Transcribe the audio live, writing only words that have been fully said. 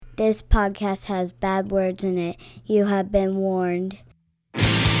This podcast has bad words in it. You have been warned.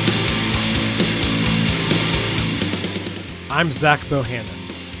 I'm Zach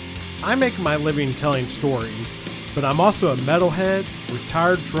Bohannon. I make my living telling stories, but I'm also a metalhead,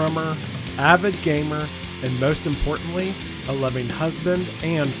 retired drummer, avid gamer, and most importantly, a loving husband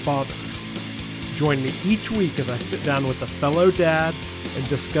and father. Join me each week as I sit down with a fellow dad and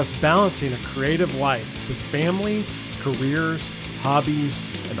discuss balancing a creative life with family, careers, hobbies,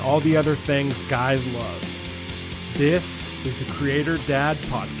 and all the other things guys love. This is the Creator Dad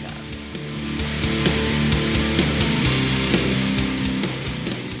Podcast.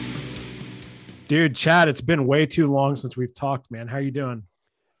 Dude, Chad, it's been way too long since we've talked, man. How you doing?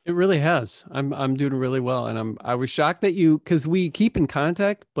 It really has. I'm doing really well, and I was shocked that because we keep in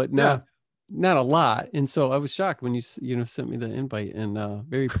contact, but not a lot. And so I was shocked when you sent me the invite, and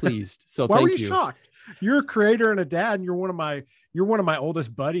very pleased. So Why thank were you shocked? You're a creator and a dad, and you're one of my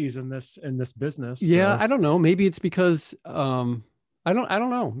oldest buddies in this business. So. Yeah, I don't know. Maybe it's because I don't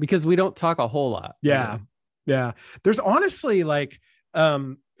know, because we don't talk a whole lot. Yeah. There's honestly I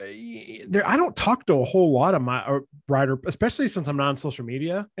don't talk to a whole lot of my writer, especially since I'm not on social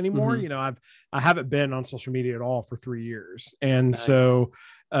media anymore. Mm-hmm. You know, I haven't been on social media at all for 3 years. And nice. so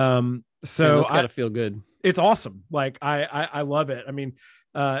that's gotta feel good. It's awesome. Like I love it. I mean,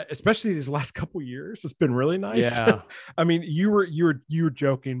 especially these last couple of years, it's been really nice. Yeah. I mean, you were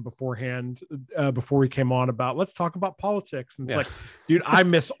joking beforehand, before we came on about, let's talk about politics. And it's like, dude, I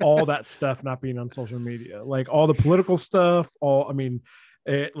miss all that stuff not being on social media, like all the political stuff,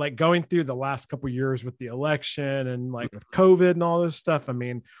 like going through the last couple of years with the election and like with COVID and all this stuff. I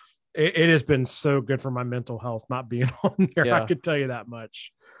mean, it has been so good for my mental health not being on there. Yeah. I could tell you that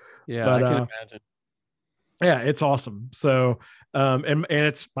much. Yeah, but, I can imagine. Yeah, it's awesome. So, and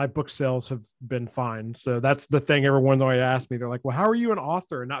it's, my book sales have been fine. So that's the thing. Everyone always asks me, they're like, well, how are you an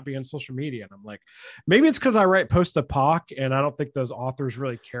author and not be on social media? And I'm like, maybe it's because I write post-apoc and I don't think those authors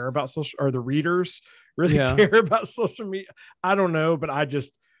really care about social, or the readers really care about social media. I don't know, but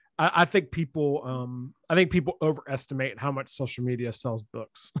I think people overestimate how much social media sells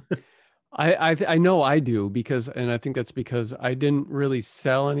books. I know I do, and I think that's because I didn't really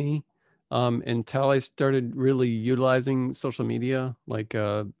sell any until I started really utilizing social media like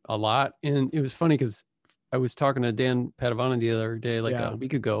a lot. And it was funny because I was talking to Dan Padavona the other day, a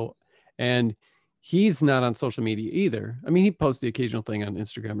week ago, and he's not on social media either. I mean, he posts the occasional thing on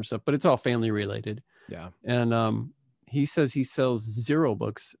Instagram or stuff, but it's all family related. Yeah. And he says he sells 0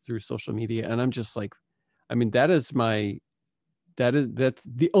 books through social media. And I'm just like, I mean, that's the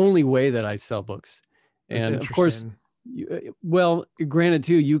only way that I sell books. And of course, granted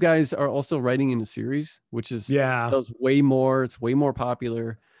too, you guys are also writing in a series, which is does way more. It's way more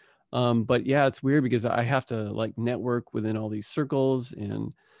popular. But yeah, it's weird because I have to like network within all these circles,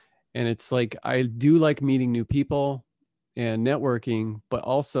 and it's like, I do like meeting new people and networking, but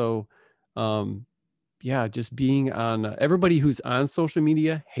also, just being on, everybody who's on social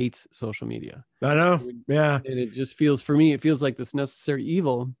media hates social media. I know. Yeah. And it just feels, for me, it feels like this necessary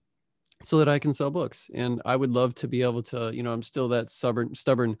evil so that I can sell books. And I would love to be able to, I'm still that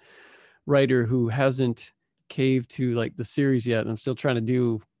stubborn writer who hasn't caved to like the series yet. I'm still trying to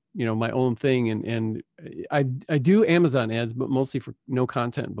do, my own thing. And I do Amazon ads, but mostly for no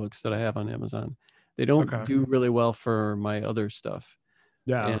content books that I have on Amazon. They don't do really well for my other stuff.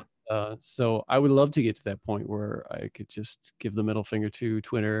 Yeah. And, so I would love to get to that point where I could just give the middle finger to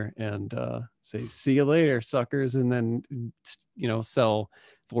Twitter and say, see you later, suckers. And then, sell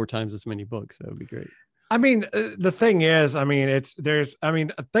 4 times as many books. That would be great. I mean, the thing is,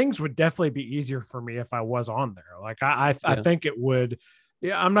 things would definitely be easier for me if I was on there. Like I think it would.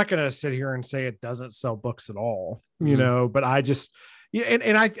 Yeah. I'm not going to sit here and say it doesn't sell books at all, but I just,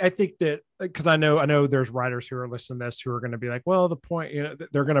 and I think that, because I know there's writers who are listening to this who are going to be like, well, the point,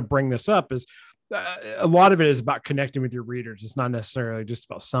 they're going to bring this up is a lot of it is about connecting with your readers. It's not necessarily just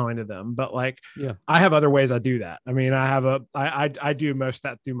about selling to them, but like, I have other ways I do that. I mean, I do most of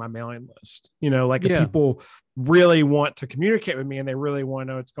that through my mailing list, if people really want to communicate with me and they really want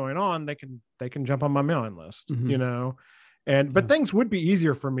to know what's going on, they can jump on my mailing list, but things would be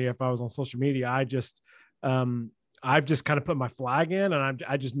easier for me if I was on social media. I've just kind of put my flag in, and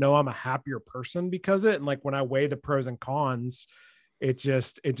I just know I'm a happier person because of it. And like when I weigh the pros and cons, it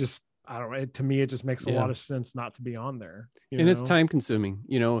just, I don't know. To me, it just makes a lot of sense not to be on there. And it's time consuming,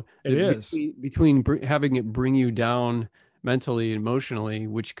 It is between having it bring you down mentally, emotionally,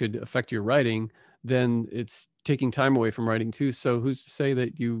 which could affect your writing, then it's taking time away from writing too. So who's to say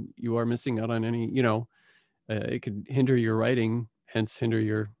that you are missing out on any, it could hinder your writing, hence hinder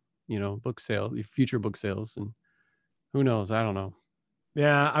your, book sale, your future book sales. And who knows? I don't know.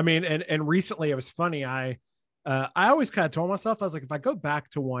 Yeah, I mean, and recently it was funny. I always kind of told myself, I was like, if I go back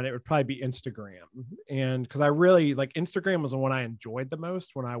to one, it would probably be Instagram, and because I really like Instagram was the one I enjoyed the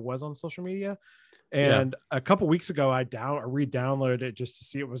most when I was on social media. Yeah. And a couple weeks ago, I re-downloaded it just to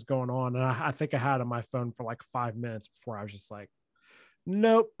see what was going on, and I think I had it on my phone for like 5 minutes before I was just like,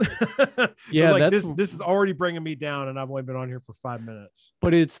 nope. Yeah, like that's this is already bringing me down, and I've only been on here for 5 minutes.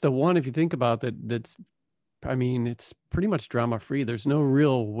 but it's the one, if you think about that, that's, I mean, it's pretty much drama free. There's no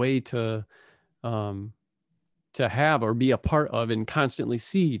real way um to have or be a part of and constantly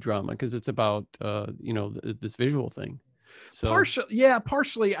see drama, because it's about this visual thing. So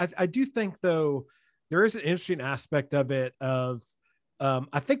Partially. I do think though there is an interesting aspect of it of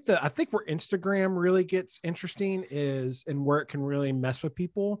I think where Instagram really gets interesting is, and where it can really mess with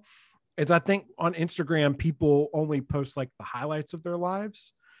people is, I think on Instagram people only post like the highlights of their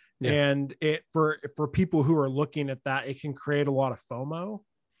lives. Yeah. And it for people who are looking at that, it can create a lot of FOMO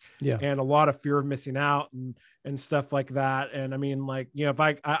yeah. and a lot of fear of missing out and stuff like that. And I mean, like, you know, if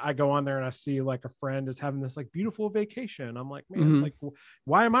I go on there and I see like a friend is having this like beautiful vacation, I'm like, man, Mhm. like,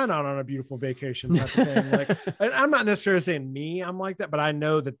 why am I not on a beautiful vacation type of thing? Like, and I'm not necessarily saying me, I'm like that, but I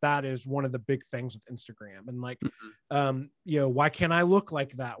know that that is one of the big things with Instagram. And like, you know, why can't I look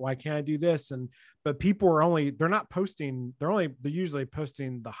like that? Why can't I do this? And, but people are they're usually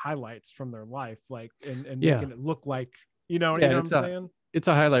posting the highlights from their life, like, and Yeah. making it look like, you know what I'm saying? It's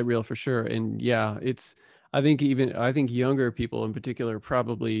a highlight reel for sure. And yeah, I think younger people in particular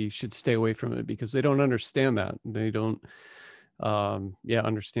probably should stay away from it, because they don't understand that. They don't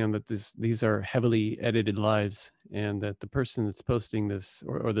understand that these are heavily edited lives, and that the person that's posting this,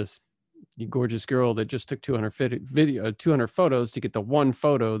 or this gorgeous girl that just took 200 photos to get the one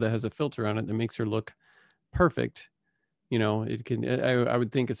photo that has a filter on it that makes her look perfect. You know, I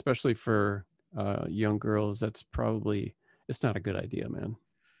would think, especially for young girls, it's not a good idea, man.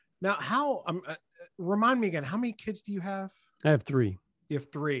 Now, remind me again, how many kids do you have? I have 3. You have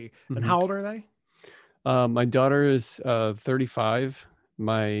 3. Mm-hmm. And how old are they? My daughter is 35.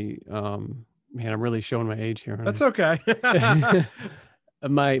 Man, I'm really showing my age here. That's okay.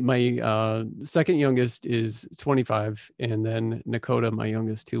 My second youngest is 25, and then Nakota, my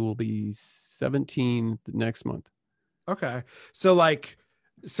youngest, who will be 17 next month. Okay.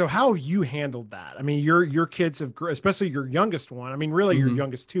 So how have you handled that? I mean, your kids have, especially your youngest one. I mean, really your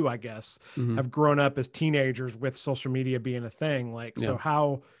youngest 2, I guess, have grown up as teenagers with social media being a thing. Like, so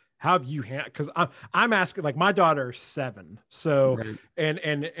how have you because I'm asking, like, my daughter is 7. So, right.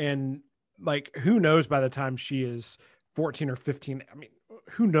 and like, who knows by the time she is 14 or 15, I mean,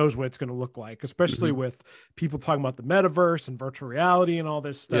 who knows what it's going to look like, especially with people talking about the metaverse and virtual reality and all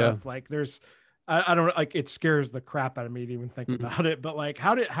this stuff. Yeah. Like, I don't, like, it scares the crap out of me to even think about it. But like,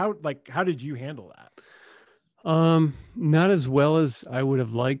 how did you handle that? Not as well as I would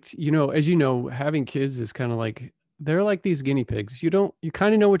have liked. You know, as you know, having kids is kind of like, they're like these guinea pigs. You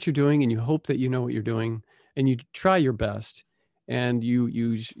kind of know what you're doing, and you hope that you know what you're doing, and you try your best, and you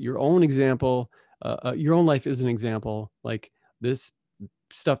use your own example. Your own life is an example. Like, this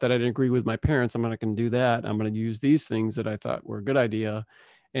stuff that I didn't agree with my parents, I'm not going to do that. I'm going to use these things that I thought were a good idea.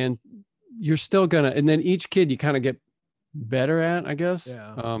 And you're still gonna, and then each kid you kind of get better at, I guess.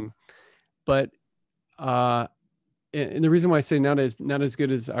 Yeah. But and the reason why I say not as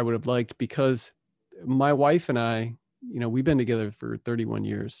good as I would have liked, because my wife and I, you know, we've been together for 31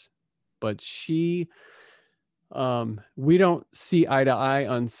 years, but we don't see eye to eye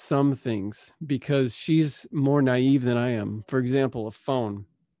on some things, because she's more naive than I am. For example,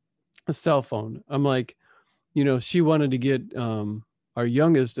 a cell phone. I'm like, you know, she wanted to get our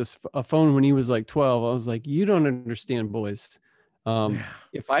youngest a phone when he was like 12. I was like, you don't understand, boys.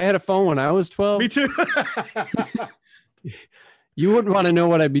 If I had a phone when I was 12, me too. You wouldn't want to know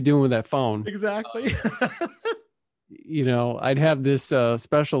what I'd be doing with that phone. Exactly. You know, I'd have this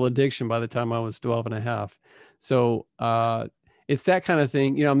special addiction by the time I was 12 and a half. So it's that kind of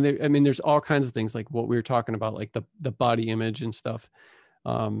thing. You know, I mean, there's all kinds of things like what we were talking about, like the body image and stuff,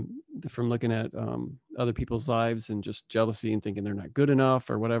 from looking at other people's lives and just jealousy and thinking they're not good enough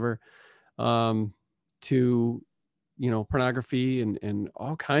or whatever, to, you know, pornography and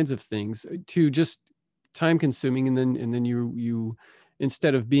all kinds of things, to just time consuming. And then you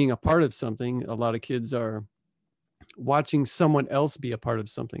instead of being a part of something, a lot of kids are watching someone else be a part of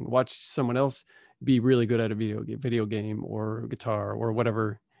something, watch someone else be really good at a video game or guitar or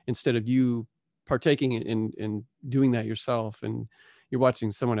whatever, instead of you partaking in doing that yourself. And you're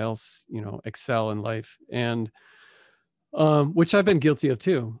watching someone else, you know, excel in life. And which I've been guilty of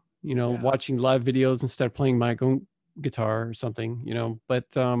too, you know, watching live videos instead of playing my own guitar or something, you know. But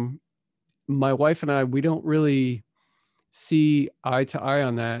my wife and I, we don't really see eye to eye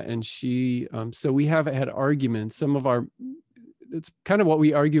on that. And she, so we have had arguments. It's kind of what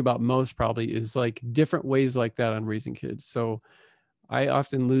we argue about most probably is like different ways like that on raising kids. So I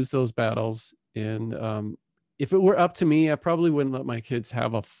often lose those battles. And if it were up to me, I probably wouldn't let my kids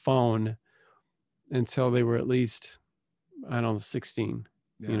have a phone until they were at least, I don't know, 16,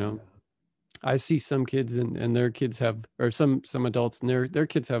 you know. I see some kids and their kids have, or some adults and their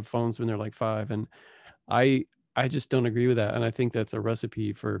kids have phones when they're like 5. And I just don't agree with that. And I think that's a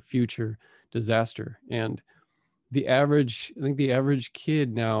recipe for future disaster. And I think the average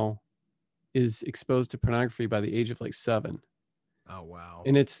kid now is exposed to pornography by the age of like 7. Oh, wow.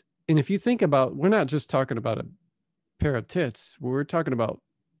 And if you think about, we're not just talking about a pair of tits. We're talking about,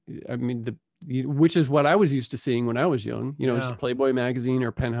 I mean, which is what I was used to seeing when I was young, you know, just Playboy magazine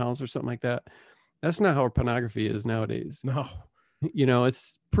or Penthouse or something like that. That's not how pornography is nowadays. No, you know,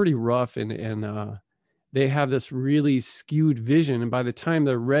 it's pretty rough and they have this really skewed vision. And by the time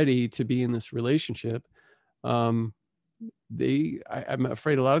they're ready to be in this relationship, I'm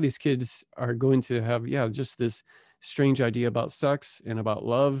afraid a lot of these kids are going to have, just this strange idea about sex and about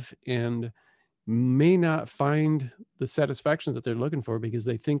love, and may not find the satisfaction that they're looking for because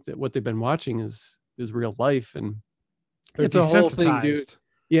they think that what they've been watching is real life. And it's a whole thing, dude.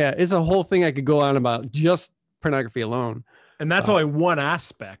 Yeah, it's a whole thing I could go on about just pornography alone. And that's only one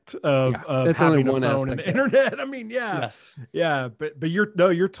aspect of having a phone and the internet. I mean, but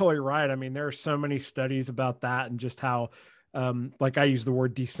you're totally right. I mean, there are so many studies about that and just how, like I use the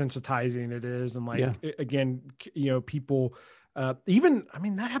word desensitizing it is. And like, again, you know, people, even, I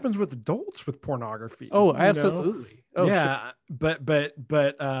mean, that happens with adults with pornography. Oh, absolutely. Oh, yeah. Sure.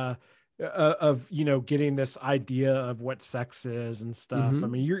 But of, you know, getting this idea of what sex is and stuff. I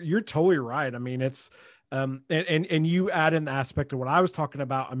mean, you're totally right. I mean, it's, and you add in the aspect of what I was talking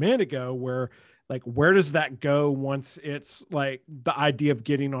about a minute ago, where like, where does that go once it's like the idea of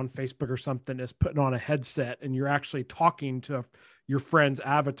getting on Facebook or something is putting on a headset and you're actually talking to your friend's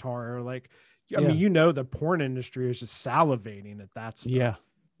avatar, or like, I mean, you know, the porn industry is just salivating at that stuff,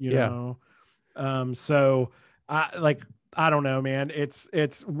 you know? So I don't know, man,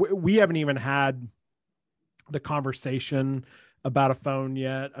 we haven't even had the conversation about a phone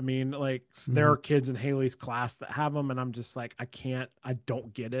yet. I mean, like there are kids in Haley's class that have them and I'm just like, I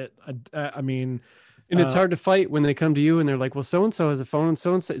don't get it. I mean, and it's hard to fight when they come to you and they're like, well, so-and-so has a phone and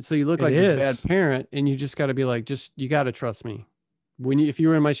so-and-so. So you look like this bad parent and you just got to be like, you got to trust me. If you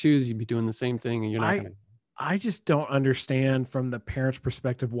were in my shoes, you'd be doing the same thing and you're not going to. I just don't understand from the parent's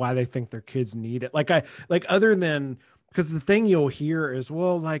perspective why they think their kids need it. Like other than, because the thing you'll hear is,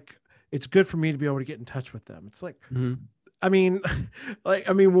 well, like, it's good for me to be able to get in touch with them. It's like, I mean,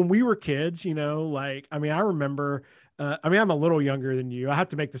 when we were kids, you know, like, I mean, I remember, I'm a little younger than you. I have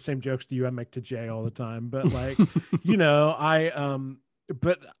to make the same jokes to you I make to Jay all the time, but like, you know, I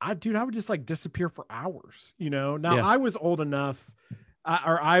would just like disappear for hours, you know. Now I was old enough,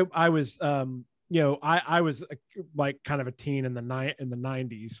 I was, you know, I was like kind of a teen in the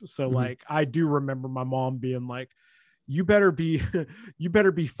 90s. So like, I do remember my mom being like, you better be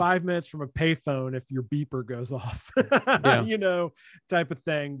 5 minutes from a payphone if your beeper goes off, you know, type of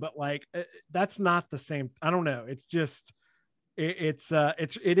thing. But like, that's not the same. I don't know. It's just,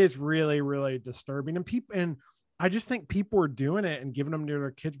 it is really, really disturbing. And I just think people are doing it and giving them to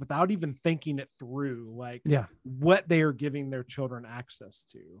their kids without even thinking it through, like what they are giving their children access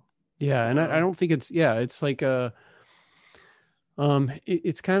to. Yeah. And I don't think it's like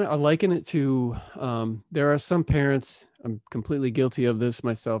it's kind of, I liken it to, there are some parents, I'm completely guilty of this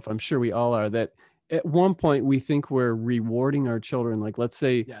myself, I'm sure we all are, that at one point we think we're rewarding our children. Like, let's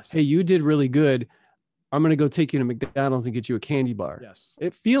say, hey, you did really good, I'm going to go take you to McDonald's and get you a candy bar. Yes.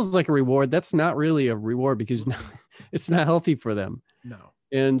 It feels like a reward. That's not really a reward because it's not healthy for them. No.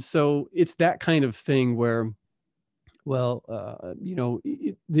 And so it's that kind of thing where, well, you know,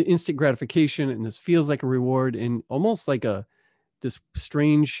 the instant gratification, and this feels like a reward, and almost like this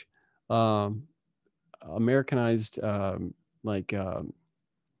strange, Americanized,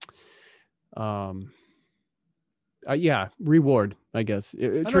 reward, I guess.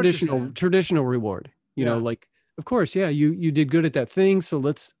 Traditional reward. You know, like, of course, you did good at that thing, so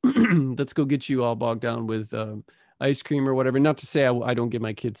let's go get you all bogged down with ice cream or whatever. Not to say I don't give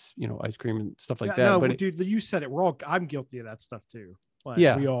my kids, you know, ice cream and stuff like that. No, but dude, you said it. I'm guilty of that stuff too. Like,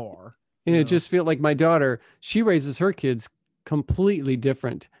 we all are. And it just feels like my daughter, she raises her kids completely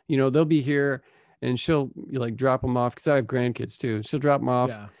different. You know, they'll be here and she'll like drop them off, because I have grandkids too. She'll drop them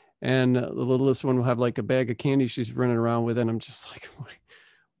off, and the littlest one will have like a bag of candy she's running around with, and I'm just like, what,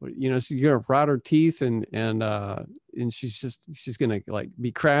 you know, so you're gonna rot her teeth and and she's gonna like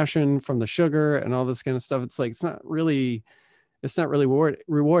be crashing from the sugar and all this kind of stuff. It's like it's not really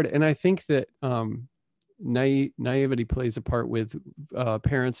reward. And I think that naivety plays a part with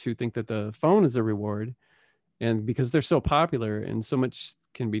parents who think that the phone is a reward, and because they're so popular and so much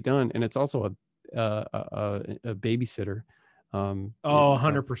can be done, and it's also a babysitter.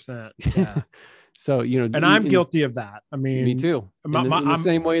 100%. Yeah. So, and I'm guilty of that. I mean, me too. In the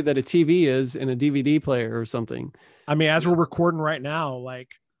same way that a TV is in a DVD player or something. I mean, as we're recording right now, like,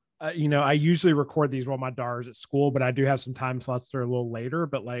 I usually record these while my daughter's at school, but I do have some time slots that are a little later.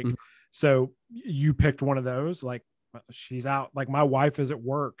 But like, so you picked one of those, like she's out, like my wife is at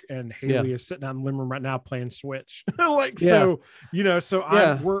work and Haley is sitting out in the living room right now playing Switch. So,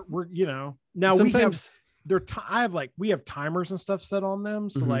 we're, now sometimes we have timers and stuff set on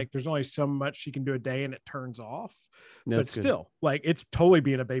them. So like, there's only so much she can do a day and it turns off. But still, like, it's totally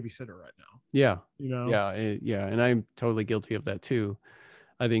being a babysitter right now. Yeah. Yeah. And I'm totally guilty of that too.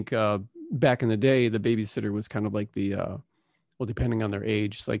 I think back in the day, the babysitter was kind of like the, depending on their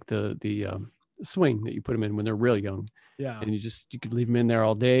age, like the swing that you put them in when they're real young. Yeah. And you could leave them in there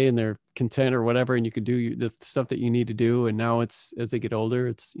all day and they're content or whatever, and you could do the stuff that you need to do. And now it's, as they get older,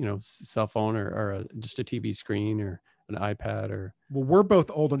 it's, cell phone or just a TV screen or an iPad or. Well, we're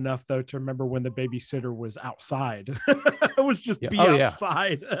both old enough though to remember when the babysitter was outside. It was just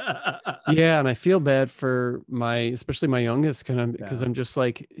outside. Yeah, and I feel bad for especially my youngest, because I'm just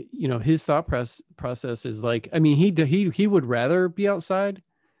like, his thought process is like, I mean, he would rather be outside,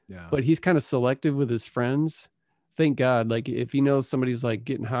 but he's kind of selective with his friends. Thank God, like if he knows somebody's like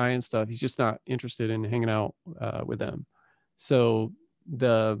getting high and stuff, he's just not interested in hanging out with them. So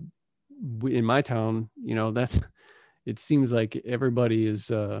in my town, it seems like everybody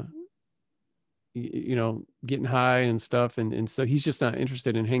is getting high and stuff, and so he's just not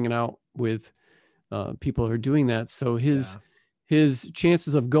interested in hanging out with people who are doing that. So his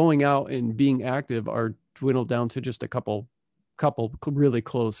chances of going out and being active are dwindled down to just a couple really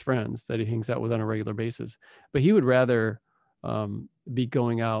close friends that he hangs out with on a regular basis. But he would rather be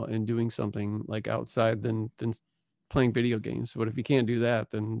going out and doing something like outside than playing video games. But if he can't do that,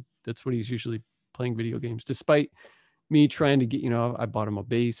 then that's what he's usually playing video games, despite me trying to get, I bought him a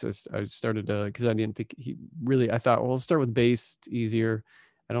bass. I started because I didn't think I thought, well, let's start with bass. It's easier.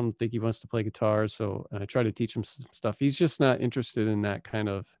 I don't think he wants to play guitar. So I tried to teach him some stuff. He's just not interested in that kind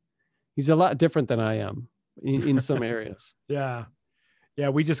of, he's a lot different than I am in some areas. Yeah. Yeah.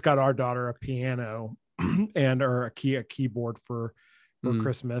 We just got our daughter a piano or a keyboard for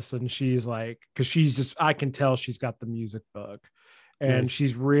Christmas. And she's like, cause I can tell she's got the music bug. And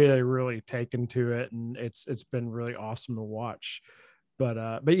she's really, really taken to it, and it's been really awesome to watch.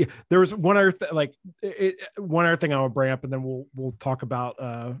 But yeah, there was one other one other thing I would bring up, and then we'll talk about.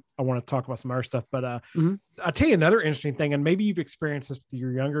 I want to talk about some other stuff, but I'll tell you another interesting thing, and maybe you've experienced this with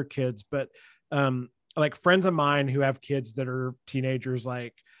your younger kids, but like friends of mine who have kids that are teenagers,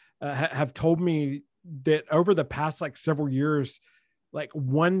 like have told me that over the past like several years, like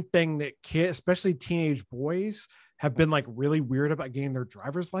one thing that kids, especially teenage boys, have been like really weird about getting their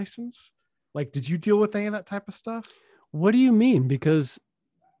driver's license. Like, did you deal with any of that type of stuff? What do you mean? Because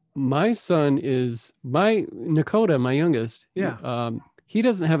my son Nakota, my youngest. Yeah. He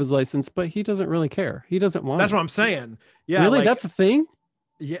doesn't have his license, but he doesn't really care. He doesn't want That's it. what I'm saying. Yeah. Really? Like, That's a thing?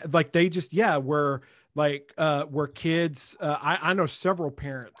 Yeah. Like they just, where kids, I know several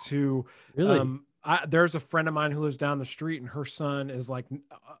parents who, really, there's a friend of mine who lives down the street and her son is like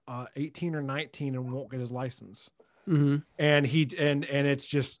 18 or 19 and won't get his license. Mm-hmm. And it's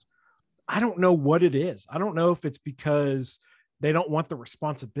just, I don't know what it is. I don't know if it's because they don't want the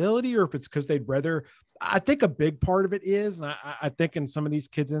responsibility or if it's because they'd rather. I think a big part of it is, and I think in some of these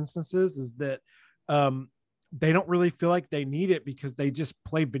kids' instances is that they don't really feel like they need it because they just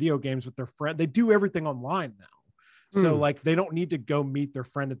play video games with their friend. They do everything online now. So like they don't need to go meet their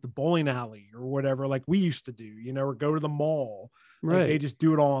friend at the bowling alley or whatever, like we used to do, or go to the mall. Right. Like they just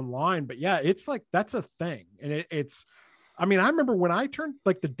do it all online. But yeah, it's like, that's a thing. And it's, I mean, I remember when I turned,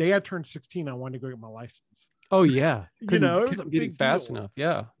 like the day I turned 16, I wanted to go get my license. Oh yeah. It was a big fast deal. enough.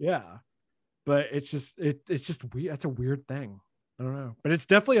 Yeah. Yeah. But it's just weird. That's a weird thing. I don't know, but it's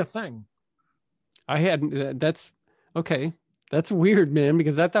definitely a thing. That's okay. That's weird, man,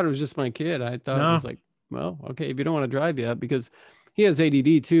 because I thought it was just my kid. I thought it was like, well, okay, if you don't want to drive yet, because he has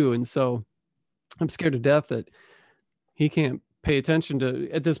ADD too. And so I'm scared to death that he can't pay attention to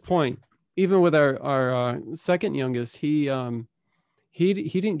at this point. Even with our second youngest, he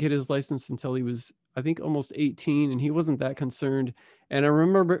didn't get his license until he was, I think, almost 18, and he wasn't that concerned. And I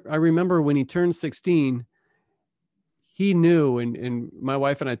remember when he turned 16, he knew, and my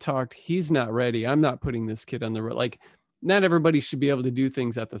wife and I talked, he's not ready. I'm not putting this kid on the road. Like, not everybody should be able to do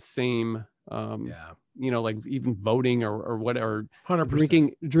things at the same, like even voting or whatever,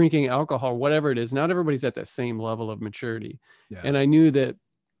 100%. drinking alcohol, whatever it is. Not everybody's at that same level of maturity. Yeah. And I knew that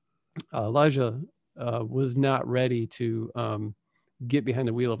Elijah was not ready to get behind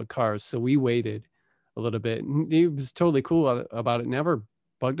the wheel of a car. So we waited a little bit, and he was totally cool about it. Never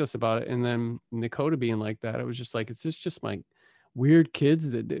bugged us about it. And then Dakota being like that, it was just like, it's just my weird kids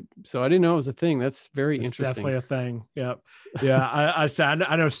that did. So I didn't know it was a thing. That's very interesting. Definitely a thing. Yep. Yeah.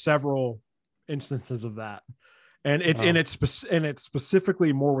 I know several instances of that, and it's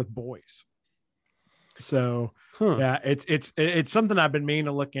specifically more with boys. So yeah, it's something I've been meaning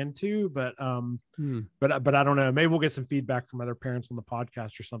to look into, but I don't know. Maybe we'll get some feedback from other parents on the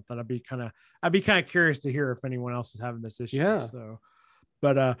podcast or something. I'd be kind of curious to hear if anyone else is having this issue. Yeah. So,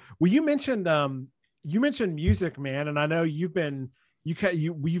 but well, you mentioned music, man, and I know you've emailed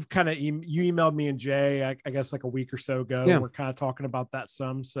me and Jay, I guess like a week or so ago. Yeah. We're kind of talking about that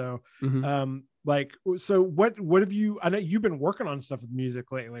some. So, Mm-hmm. so what have you, I know you've been working on stuff with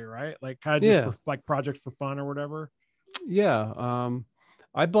music lately, right? Like kind of just for like projects for fun or whatever. Yeah.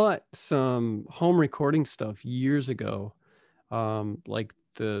 I bought some home recording stuff years ago. Like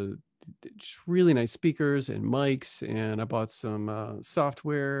just really nice speakers and mics, and I bought some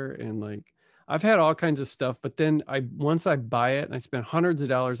software, and like I've had all kinds of stuff, but then once I buy it and I spend hundreds of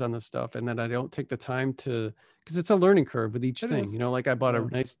dollars on this stuff, and then I don't take the time because it's a learning curve with each thing, like I bought a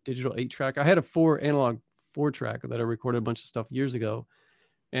nice digital 8-track. I had a analog 4-track that I recorded a bunch of stuff years ago,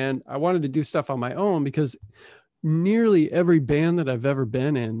 and I wanted to do stuff on my own because nearly every band that I've ever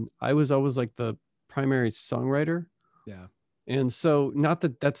been in, I was always like the primary songwriter. Yeah. And so, not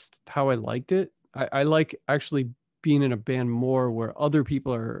that that's how I liked it. I like actually being in a band more where other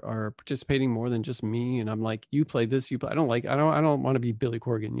people are participating more than just me. And I'm like, you play this, you play. I don't want to be Billy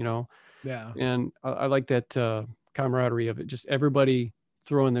Corgan, Yeah. And I like that camaraderie of it. Just everybody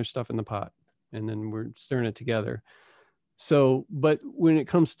throwing their stuff in the pot, and then we're stirring it together. So, but when it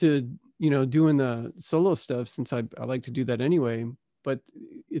comes to, doing the solo stuff, since I like to do that anyway, but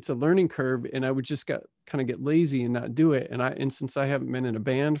it's a learning curve, and I would just get lazy and not do it. And since I haven't been in a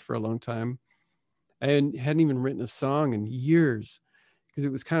band for a long time, I hadn't even written a song in years, because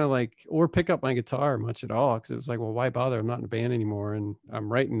it was kind of like, or pick up my guitar much at all. Cause it was like, well, why bother? I'm not in a band anymore, and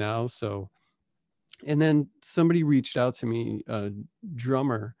I'm writing now. So, and then somebody reached out to me, a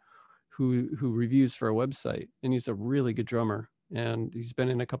drummer who reviews for a website, and he's a really good drummer, and he's been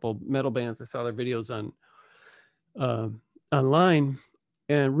in a couple metal bands. I saw their videos on online,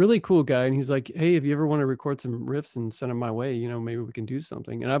 and really cool guy. And he's like, hey, if you ever want to record some riffs and send them my way, maybe we can do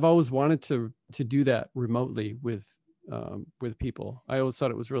something. And I've always wanted to do that remotely with people. I always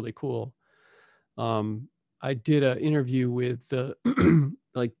thought it was really cool. I did an interview with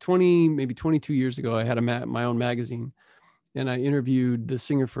like 22 years ago. I had my own magazine, and I interviewed the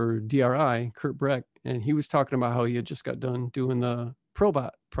singer for DRI, Kurt Breck, and he was talking about how he had just got done doing the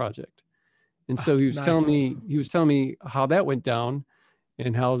Probot project. And so he was telling me how that went down,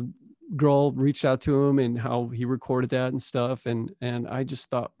 and how Grohl reached out to him, and how he recorded that and stuff. And I just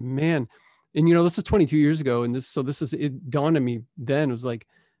thought, man, and this is 22 years ago. And it dawned on me then, it was like,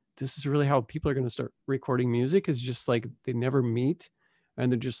 this is really how people are going to start recording music, is just like, they never meet,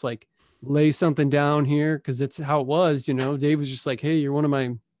 and they're just like, lay something down here. Cause that's how it was, Dave was just like, hey, you're one of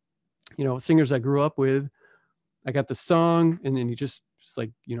my, singers I grew up with. I got the song, and then you just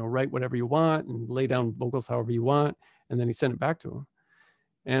like, write whatever you want and lay down vocals however you want. And then he sent it back to him.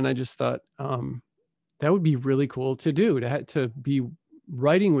 And I just thought, that would be really cool to do, to be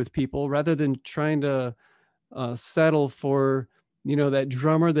writing with people, rather than trying to settle for, that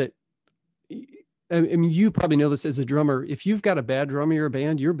drummer that, I mean, you probably know this as a drummer. If you've got a bad drummer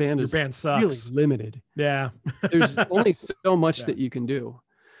in your band sucks. Really limited. Yeah. There's only so much that you can do.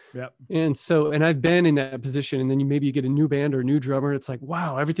 Yep. And I've been in that position, and then maybe you get a new band or a new drummer. And it's like,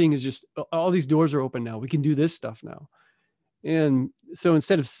 wow, everything is just, all these doors are open now. We can do this stuff now. And so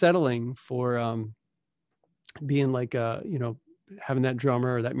instead of settling for being like, having that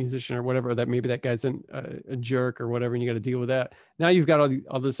drummer or that musician or whatever, that maybe that guy's a jerk or whatever, and you got to deal with that. Now you've got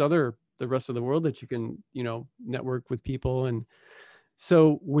all this the rest of the world that you can, network with people. And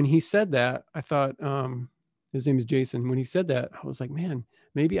so when he said that, I thought, his name is Jason. When he said that, I was like, man,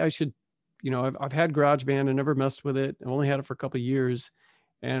 maybe I should, I've had GarageBand. I never messed with it. I only had it for a couple of years,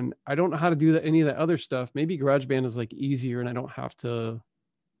 and I don't know how to do any of that other stuff. Maybe GarageBand is like easier, and I don't have to,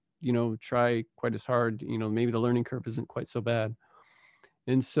 try quite as hard. Maybe the learning curve isn't quite so bad.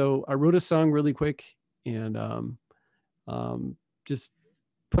 And so I wrote a song really quick, and just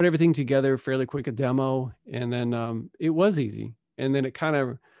put everything together fairly quick, a demo, and then it was easy. And then it kind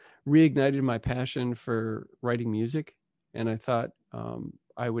of reignited my passion for writing music. And I thought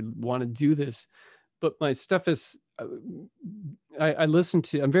I would want to do this. But my stuff is, I listen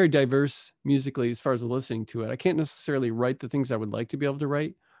to, I'm very diverse musically as far as listening to it. I can't necessarily write the things I would like to be able to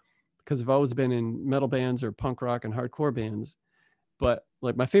write because I've always been in metal bands or punk rock and hardcore bands. But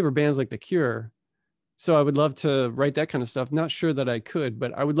like my favorite bands like The Cure. So I would love to write that kind of stuff. Not sure that I could,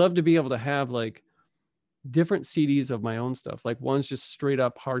 but I would love to be able to have like different CDs of my own stuff. Like one's just straight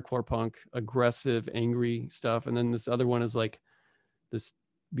up hardcore punk, aggressive, angry stuff. And then this other one is like this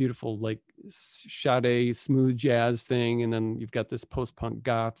beautiful, like Sade smooth jazz thing. And then you've got this post-punk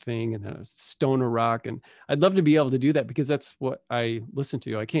goth thing and then a stoner rock. And I'd love to be able to do that because that's what I listen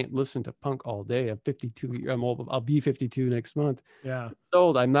to. I can't listen to punk all day. I'm 52. I'll be 52 next month. Yeah. I'm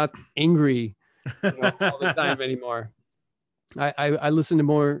old. I'm not angry all the time anymore. I listen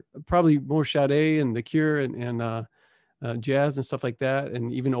to probably more Sade and The Cure and jazz and stuff like that,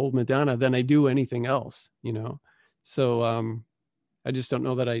 and even old Madonna than I do anything else, So I just don't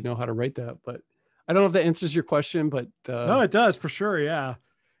know that I know how to write that, but I don't know if that answers your question, but no, it does for sure. Yeah.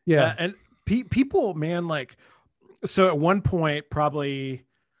 And people, man, like, so at one point, probably,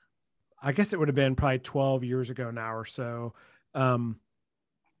 I guess it would have been probably 12 years ago now or so.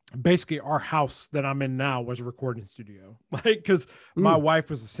 Basically our house that I'm in now was a recording studio, like, because my wife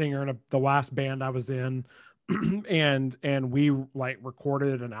was a singer in the last band I was in. and we like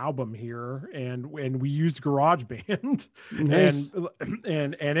recorded an album here and we used GarageBand. Nice.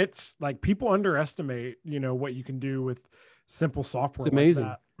 and it's like people underestimate, what you can do with simple software. It's amazing.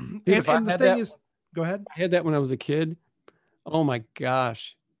 Like that. And the thing is, go ahead. I had that when I was a kid. Oh my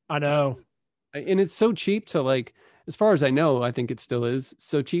gosh. I know. And it's so cheap to like, as far as I know, I think it still is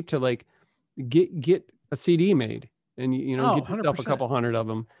so cheap to like get a CD made and, get yourself 100%. A couple hundred of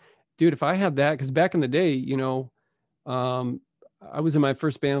them. Dude, if I had that, because back in the day, I was in my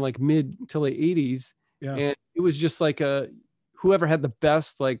first band like mid to late 80s. Yeah. And it was just like whoever had the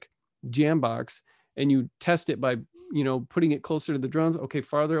best like jam box, and you test it by, putting it closer to the drums. Okay,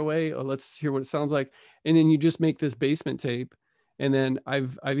 farther away. Oh, let's hear what it sounds like. And then you just make this basement tape. And then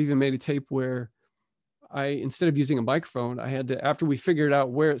I've even made a tape where instead of using a microphone, I had to, after we figured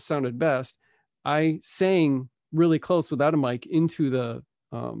out where it sounded best, I sang really close without a mic into the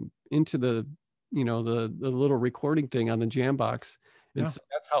the little recording thing on the jam box. And so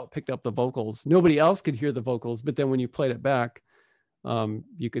that's how it picked up the vocals. Nobody else could hear the vocals, but then when you played it back,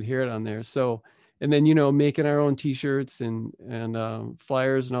 you could hear it on there. So, and then, making our own t-shirts and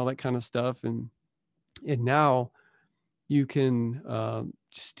flyers and all that kind of stuff. And now you can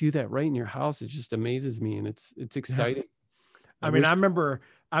just do that right in your house. It just amazes me. And it's exciting. I mean, I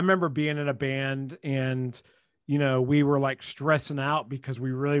remember being in a band and, we were like stressing out because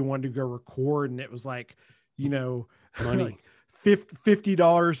we really wanted to go record. And it was like, money, like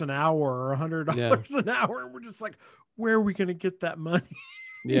 $50 an hour or $100 an hour. And we're just like, where are we going to get that money?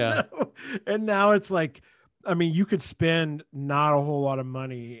 Yeah. And now it's like, I mean, you could spend not a whole lot of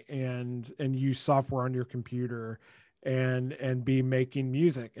money and use software on your computer and be making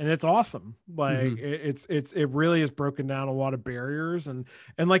music, and it's awesome. Like it really has broken down a lot of barriers, and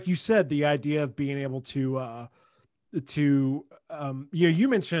like you said, the idea of being able to you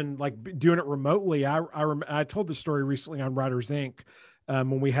mentioned like doing it remotely. I told the story recently on Writers Inc.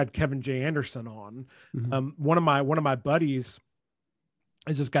 When we had Kevin J. Anderson on. One of my buddies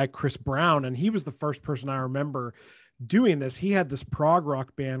is this guy Chris Brown, and he was the first person I remember doing this. He had this prog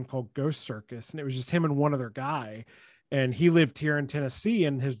rock band called Ghost Circus, and it was just him and one other guy. And he lived here in Tennessee,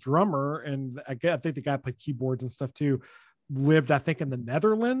 and his drummer, and I think the guy played keyboards and stuff too, lived, I think, in the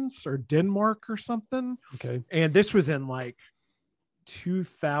Netherlands or Denmark or something. Okay. And this was in like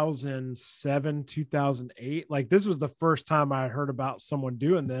 2007, 2008. Like this was the first time I heard about someone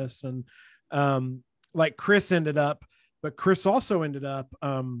doing this. And like Chris also ended up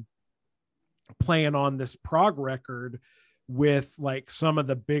playing on this prog record with like some of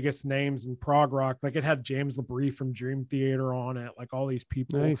the biggest names in prog rock. Like it had James LaBrie from Dream Theater on it, like all these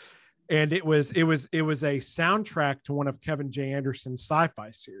people. Nice. And it was a soundtrack to one of Kevin J. Anderson's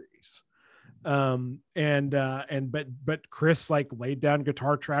sci-fi series. But Chris like laid down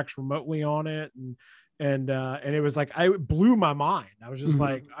guitar tracks remotely on it. And it was like, it blew my mind. I was just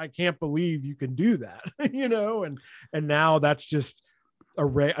like, I can't believe you can do that, and now that's just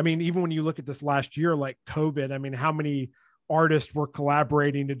I mean, even when you look at this last year, like COVID, I mean, how many artists were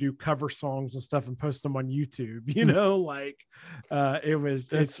collaborating to do cover songs and stuff and post them on YouTube,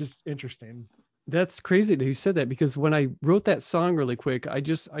 it's just interesting. That's crazy that you said that, because when I wrote that song really quick, I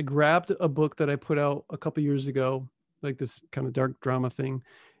grabbed a book that I put out a couple years ago like this kind of dark drama thing.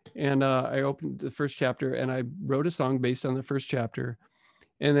 And I opened the first chapter and I wrote a song based on the first chapter.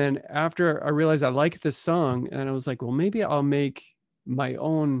 And then after I realized I liked this song, and I was like, well, maybe I'll make my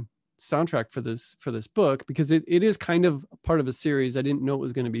own soundtrack for this book, because it is kind of part of a series. I didn't know it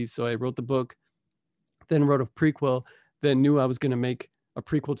was going to be. So I wrote the book, then wrote a prequel, then knew I was going to make a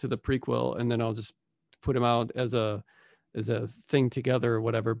prequel to the prequel, and then I'll just put them out as a thing together or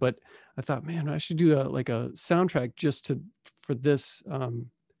whatever. But I thought, man, I should do a soundtrack just for this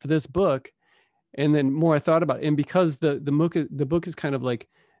book. And then more I thought about it, and because the book is kind of like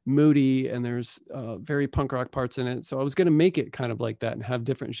moody and there's very punk rock parts in it, so I was going to make it kind of like that and have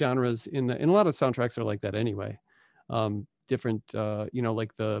different genres and a lot of soundtracks are like that anyway. Different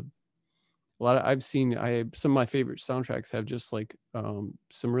like some of my favorite soundtracks have just like some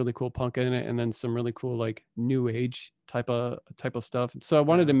really cool punk in it, and then some really cool like new age type of stuff. So I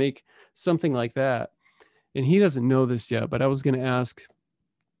wanted to make something like that. And he doesn't know this yet, but I was going to ask,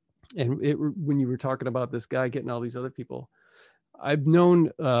 and when you were talking about this guy getting all these other people, I've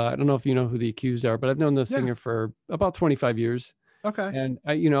known, I don't know if you know who The Accused are, but I've known the singer for about 25 years. Okay. And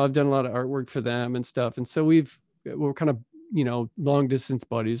I've done a lot of artwork for them and stuff. And so we're kind of, long distance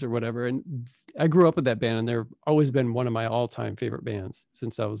buddies or whatever. And I grew up with that band, and they've always been one of my all time favorite bands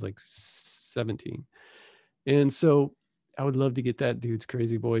since I was like 17. And so I would love to get that dude's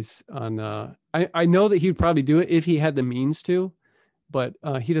crazy voice on, I know that he'd probably do it if he had the means to, but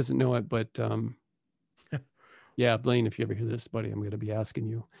he doesn't know it. But yeah, Blaine, if you ever hear this, buddy, I'm going to be asking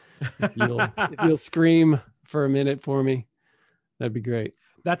you if you'll scream for a minute for me. That'd be great.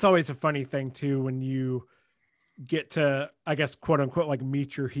 That's always a funny thing too, when you get to, I guess, quote unquote, like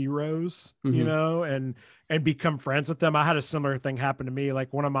meet your heroes, and become friends with them. I had a similar thing happen to me.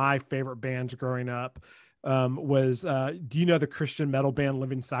 Like one of my favorite bands growing up was, do you know the Christian metal band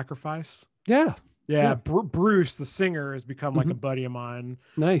Living Sacrifice? Yeah. Bruce, the singer, has become like a buddy of mine.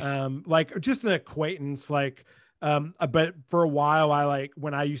 Nice. Like just an acquaintance, like, but for a while,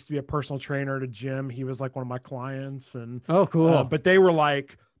 when I used to be a personal trainer at a gym, he was like one of my clients. And oh, cool. But they were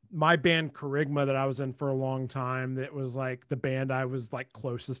like my band Kerygma that I was in for a long time. That was like the band I was like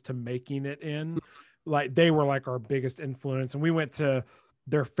closest to making it in. Like they were like our biggest influence, and we went to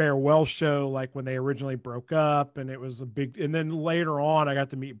their farewell show like when they originally broke up, and it was a big. And then later on, I got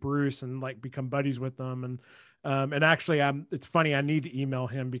to meet Bruce and like become buddies with them. And actually, it's funny. I need to email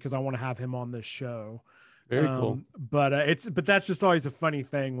him because I want to have him on this show. Very cool. But that's just always a funny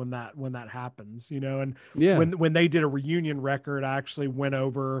thing when that happens, And yeah, when they did a reunion record, I actually went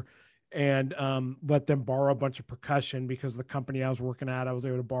over and let them borrow a bunch of percussion because the company I was working at, I was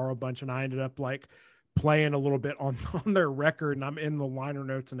able to borrow a bunch, and I ended up like playing a little bit on their record, and I'm in the liner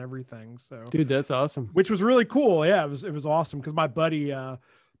notes and everything. So, dude, that's awesome. Which was really cool. Yeah, it was awesome because my buddy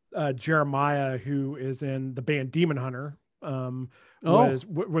Jeremiah, who is in the band Demon Hunter,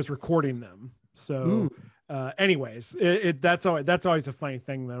 was recording them. So. Anyways, that's always a funny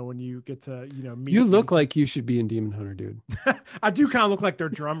thing though when you get to meet. You look like you should be in Demon Hunter, dude. I do kind of look like their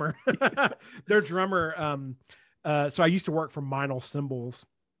drummer. Their drummer. So I used to work for Minel Cymbals.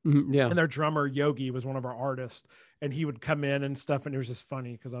 Yeah, and their drummer Yogi was one of our artists, and he would come in and stuff, and it was just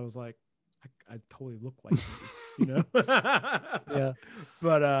funny because I was like, I totally look like you, yeah.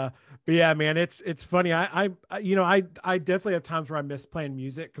 But yeah, man, it's funny. I definitely have times where I miss playing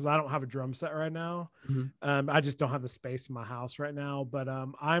music because I don't have a drum set right now. I just don't have the space in my house right now. But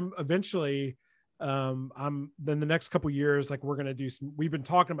I'm eventually, then the next couple years, like we're gonna do we've been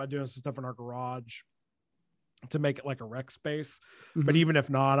talking about doing some stuff in our garage to make it like a rec space. But even if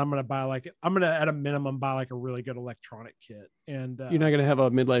not, I'm gonna at a minimum buy like a really good electronic kit. And you're not gonna have a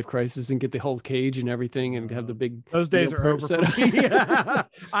midlife crisis and get the whole cage and everything and have the big. Those days are over for me.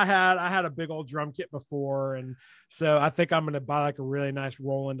 I had a big old drum kit before, and so I think I'm gonna buy like a really nice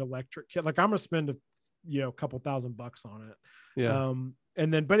Roland electric kit. Like I'm gonna spend a couple $1,000 on it. Yeah.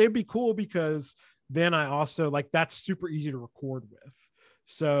 And then, but it'd be cool because then I also like that's super easy to record with.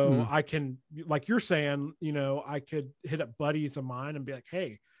 So I can, like you're saying, I could hit up buddies of mine and be like,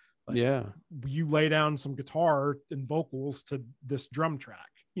 hey, you lay down some guitar and vocals to this drum track,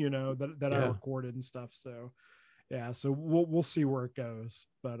 that I recorded and stuff. So yeah, so we'll see where it goes.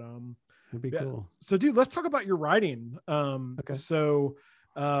 But it'd be cool. So dude, let's talk about your writing. Okay. So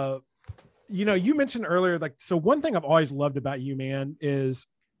you mentioned earlier, like, so one thing I've always loved about you, man, is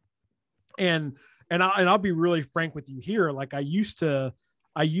and I'll be really frank with you here. Like I used to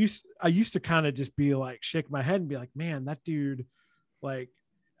kind of just be like, shake my head and be like, man, that dude, like,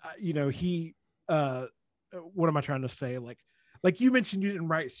 he, what am I trying to say? Like you mentioned you didn't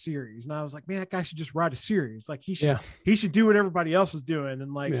write series, and I was like, man, that guy should just write a series. Like he should do what everybody else is doing.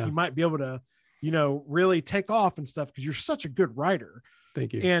 And like, he might be able to really take off and stuff, because you're such a good writer.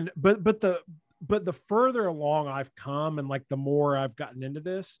 Thank you. And but the further along I've come, and like the more I've gotten into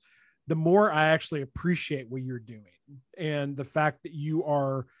this, the more I actually appreciate what you're doing, and the fact that you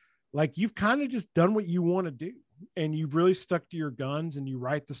are like, you've kind of just done what you want to do, and you've really stuck to your guns, and you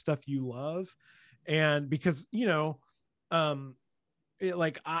write the stuff you love. And because, Jay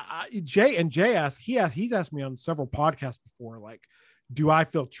asked, he's asked me on several podcasts before, like, do I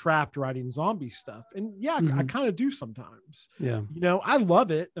feel trapped writing zombie stuff? And yeah, I kind of do sometimes. Yeah. I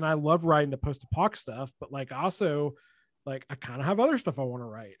love it, and I love writing the post-apoc stuff, but like, I also, like, I kind of have other stuff I want to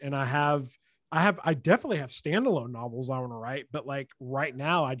write, and I definitely have standalone novels I want to write, but like right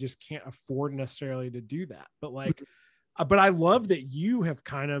now I just can't afford necessarily to do that. But like, but I love that you have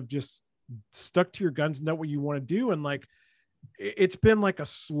kind of just stuck to your guns and know what you want to do. And like, it's been like a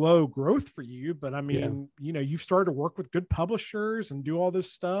slow growth for you, but I mean, you've started to work with good publishers and do all this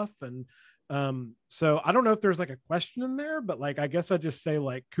stuff. And so I don't know if there's like a question in there, but like, I guess I just say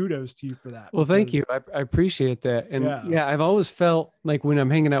like, kudos to you for that. Well, thank you. I appreciate that. And yeah, I've always felt like when I'm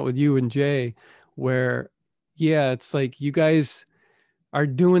hanging out with you and Jay, where, it's like you guys are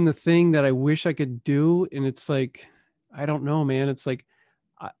doing the thing that I wish I could do. And it's like, I don't know, man. It's like,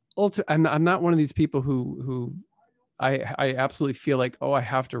 I'm not one of these people who I absolutely feel like, oh, I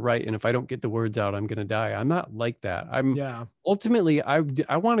have to write, and if I don't get the words out, I'm going to die. I'm not like that. Ultimately, I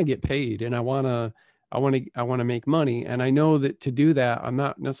want to get paid, and I want to make money. And I know that to do that, I'm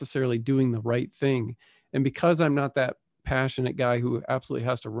not necessarily doing the right thing. And because I'm not that passionate guy who absolutely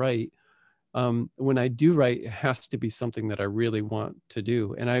has to write, when I do write, it has to be something that I really want to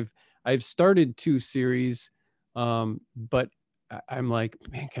do. And I've started 2 series, but I'm like,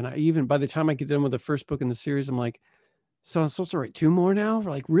 man, can I even, by the time I get done with the first book in the series, I'm like, so I'm supposed to write 2 more now,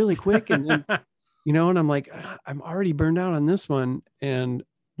 like really quick. And then, and I'm like, I'm already burned out on this one. And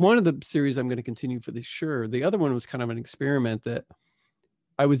one of the series I'm going to continue for sure. The other one was kind of an experiment that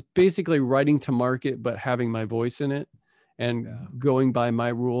I was basically writing to market, but having my voice in it and going by my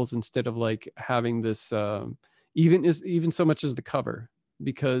rules instead of like having this, even so much as the cover,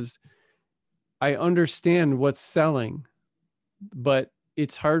 because I understand what's selling, but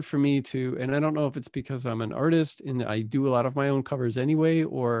it's hard for me to, and I don't know if it's because I'm an artist and I do a lot of my own covers anyway,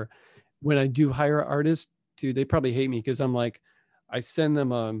 or when I do hire artists they probably hate me because I'm like, I send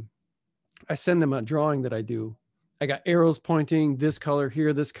them a drawing that I do. I got arrows pointing this color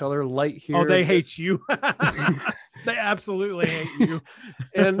here, this color, light here. Oh, they hate you. They absolutely hate you.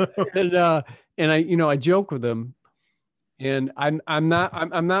 and I joke with them. And I'm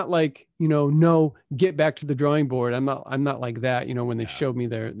not like, no, get back to the drawing board. I'm not like that, when they showed me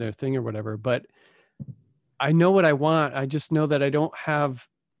their thing or whatever, but I know what I want. I just know that I don't have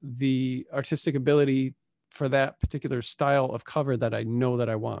the artistic ability for that particular style of cover that I know that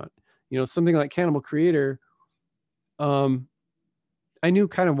I want. Something like Cannibal Creator, I knew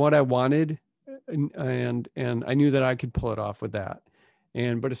kind of what I wanted, and I knew that I could pull it off with that.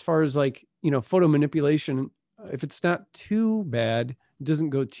 But as far as like, photo manipulation, if it's not too bad,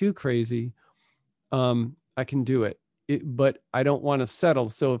 doesn't go too crazy, I can do it. But I don't want to settle.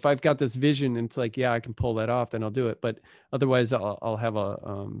 So if I've got this vision and it's like, I can pull that off, then I'll do it. But otherwise I'll have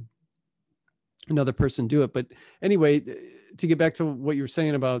another person do it. But anyway, to get back to what you were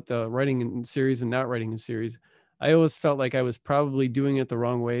saying about writing in series and not writing in series, I always felt like I was probably doing it the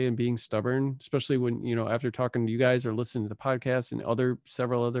wrong way and being stubborn, especially when, after talking to you guys or listening to the podcast and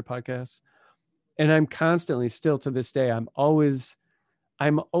several other podcasts. And I'm constantly, still to this day, I'm always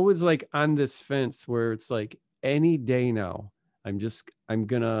like on this fence where it's like, any day now, I'm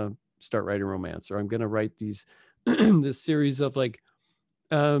gonna start writing romance, or I'm gonna write these this series of like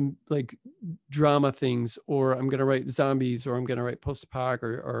drama things, or I'm gonna write zombies, or I'm gonna write post-apoc,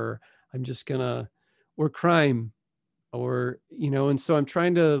 or I'm just gonna, or crime, or and so I'm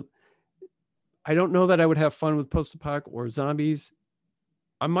trying to. I don't know that I would have fun with post-apoc or zombies.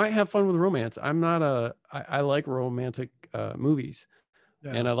 I might have fun with romance. I like romantic movies,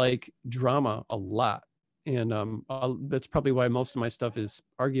 and I like drama a lot. And that's probably why most of my stuff is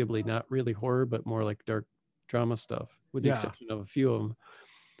arguably not really horror, but more like dark drama stuff, with the exception of a few of them.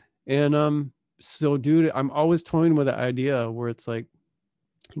 And so, dude, I'm always toying with the idea where it's like,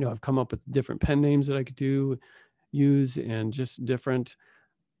 I've come up with different pen names that I could use, and just different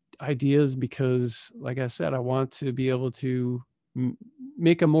ideas, because, like I said, I want to be able to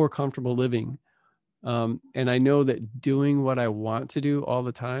make a more comfortable living. And I know that doing what I want to do all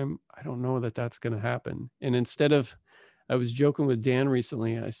the time, I don't know that that's going to happen. And I was joking with Dan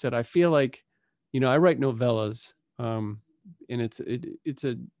recently. I said, I feel like, I write novellas, and it's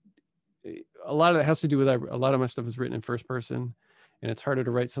a lot of it has to do with, a lot of my stuff is written in first person. and it's harder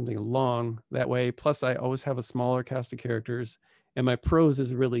to write something long that way. Plus, I always have a smaller cast of characters, and my prose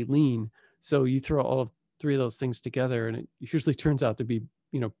is really lean. So you throw all of 3 of those things together, and it usually turns out to be,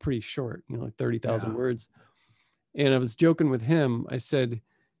 pretty short, like 30,000 words. And I was joking with him. I said,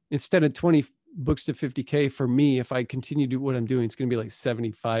 instead of 20 books to 50K for me, if I continue to do what I'm doing, it's going to be like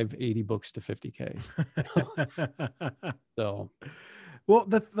 75, 80 books to 50K. So, well,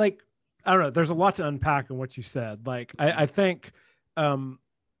 I don't know. There's a lot to unpack in what you said. Like, I think,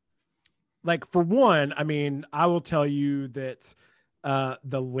 like, for one, I mean, I will tell you that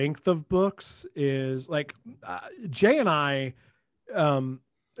the length of books is like, Jay and I,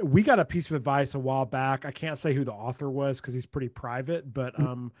 we got a piece of advice a while back. I can't say who the author was because he's pretty private, but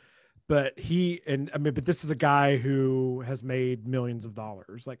but this is a guy who has made millions of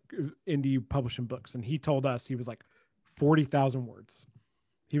dollars, like indie publishing books. And he told us, he was like 40,000 words.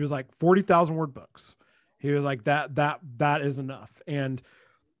 He was like 40,000 word books. He was like, that is enough. And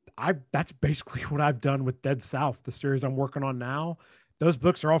that's basically what I've done with Dead South, the series I'm working on now. Those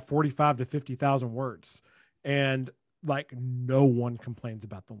books are all 45 to 50,000 words. And like, no one complains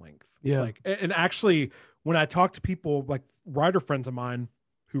about the length. Yeah. Like, and actually, when I talk to people, like writer friends of mine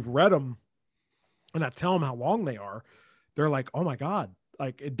who've read them, and I tell them how long they are, they're like, oh my God,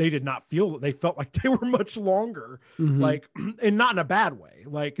 like they did not feel, they felt like they were much longer, like, and not in a bad way.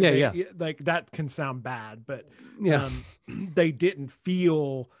 Like, like that can sound bad, but they didn't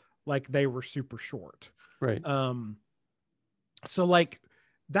feel like they were super short. Right. So like,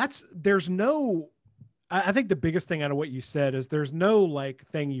 there's no, I think the biggest thing out of what you said is there's no like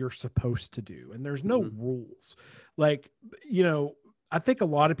thing you're supposed to do, and there's no rules. Like, I think a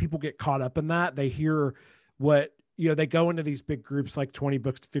lot of people get caught up in that. They hear what, they go into these big groups like 20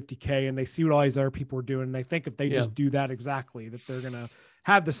 books to 50K, and they see what all these other people are doing. And they think if they just do that exactly, that they're going to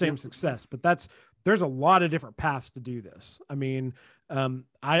have the same success. But there's a lot of different paths to do this. I mean,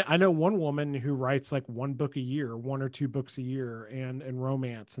 I know one woman who writes like 1 book a year, 1 or 2 books a year, and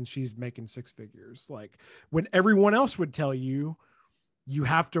romance, and she's making 6 figures. Like, when everyone else would tell you, you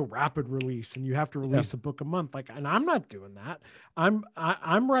have to rapid release and you have to release a book a month. Like, and I'm not doing that.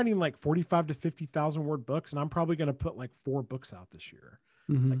 I'm writing like 45 to 50,000 word books, and I'm probably going to put like 4 books out this year.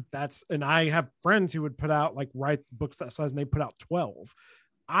 Like and I have friends who would write books that size, and they put out 12.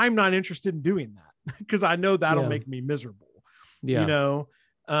 I'm not interested in doing that because I know that'll make me miserable. The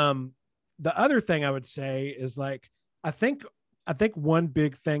other thing I would say is like, I think one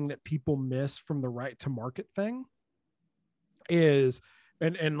big thing that people miss from the right to market thing is,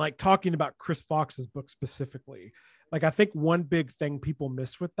 and like talking about Chris Fox's book specifically, like, I think one big thing people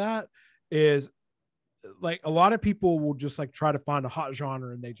miss with that is like, a lot of people will just like try to find a hot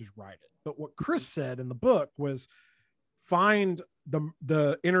genre and they just write it. But what Chris said in the book was, find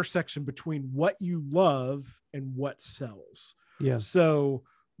the intersection between what you love and what sells. Yeah. So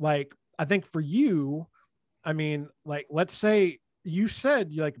like, I think for you, I mean, like, let's say you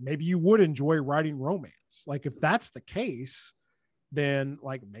said like, maybe you would enjoy writing romance. Like, if that's the case, then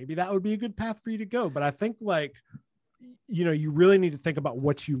like, maybe that would be a good path for you to go. But I think like, you really need to think about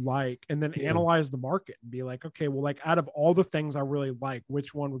what you like, and then analyze the market and be like, okay, well, like, out of all the things I really like,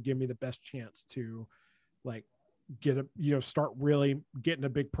 which one would give me the best chance to like get start really getting a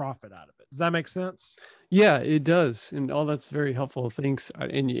big profit out of it. Does that make sense? Yeah, it does. And all that's very helpful. Thanks.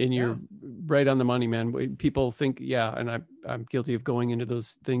 And you're right on the money, man. People think, and I'm guilty of going into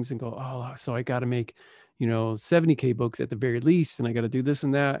those things and go, oh, so I got to make, 70K books at the very least, and I got to do this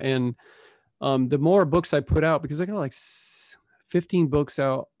and that. And the more books I put out, because I got like 15 books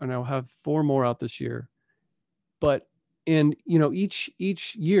out, and I'll have 4 more out this year. But, and,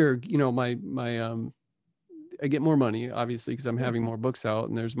 each year, my I get more money, obviously, because I'm having more books out,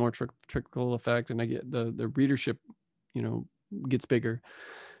 and there's more trickle effect, and I get the readership, gets bigger.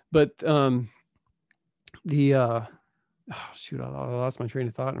 But I lost my train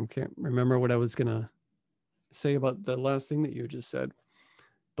of thought. I can't remember what I was gonna say about the last thing that you just said.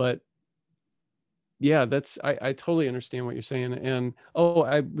 But yeah, I totally understand what you're saying. And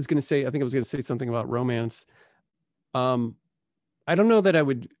I think I was gonna say something about romance. I don't know that I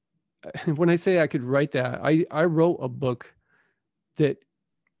would. When I say I could write that, I wrote a book that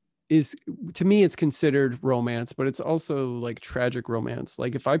is, to me, it's considered romance, but it's also like tragic romance.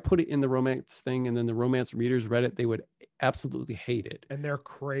 Like, if I put it in the romance thing and then the romance readers read it, they would absolutely hate it. And they're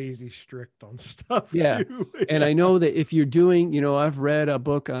crazy strict on stuff. Yeah. Too. And I know that if you're doing, I've read a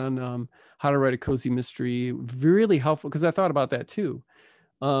book on how to write a cozy mystery, really helpful, because I thought about that too.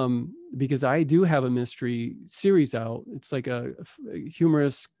 Because I do have a mystery series out. It's like a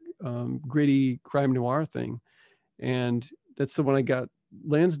humorous, gritty crime noir thing, and that's the one I got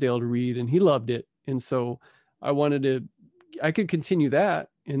Lansdale to read, and he loved it. And so I wanted to I could continue that,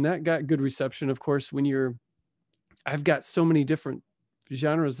 and that got good reception. Of course, I've got so many different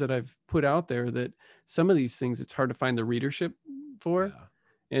genres that I've put out there that some of these things it's hard to find the readership for.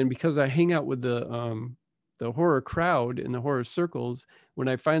 Yeah. And because I hang out with the horror crowd in the horror circles, when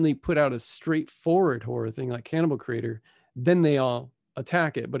I finally put out a straightforward horror thing like Cannibal Creator, then they all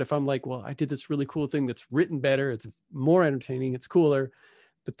attack it. But if I'm like, well, I did this really cool thing that's written better, it's more entertaining, it's cooler,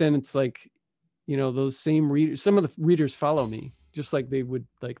 but then it's like, you know, those same readers, some of the readers follow me just like they would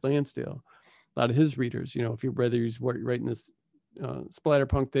like Lansdale. A lot of his readers, you know, if whether he's writing this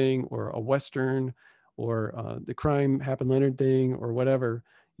splatterpunk thing or a Western or the crime Hap and Leonard thing or whatever,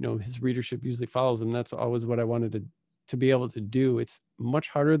 you know, his readership usually follows him. That's always what I wanted to be able to do. It's much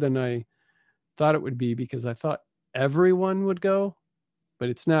harder than I thought it would be because I thought everyone would go, but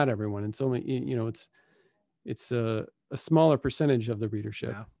it's not everyone. It's only, you know, it's a smaller percentage of the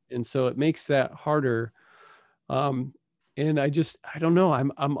readership. Yeah. And so it makes that harder. And I don't know.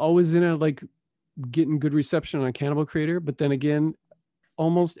 I'm always in a like getting good reception on Cannibal Creator, but then again,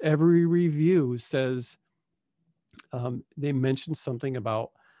 almost every review says they mention something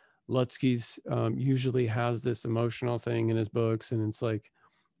about Lutzke's usually has this emotional thing in his books, and it's like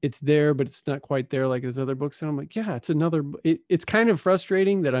it's there, but it's not quite there like his other books. And I'm like, yeah, it's kind of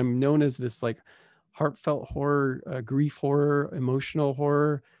frustrating that I'm known as this like heartfelt horror, grief horror, emotional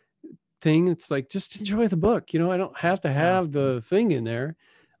horror thing. It's like, just enjoy the book. You know, I don't have to have the thing in there.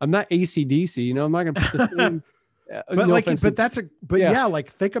 I'm not AC/DC, you know, I'm not going to put the thing. Like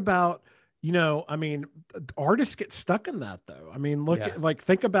think about, you know, I mean, artists get stuck in that though. I mean,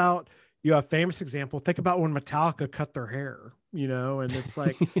 think about, you know, a famous example, think about when Metallica cut their hair, you know, and it's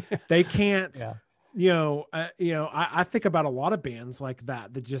like, they can't, I think about a lot of bands like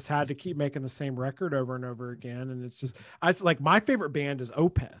that just had to keep making the same record over and over again. And it's just, like my favorite band is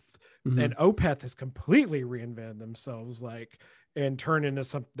Opeth. Mm-hmm. And Opeth has completely reinvented themselves, like, and turned into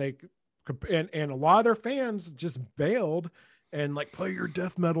something. And a lot of their fans just bailed and like play your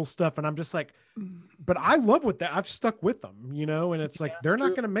death metal stuff. And I'm just like, but I love what that I've stuck with them, you know, and it's like, they're not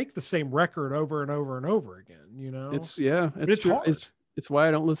going to make the same record over and over and over again, you know? It's hard. It's why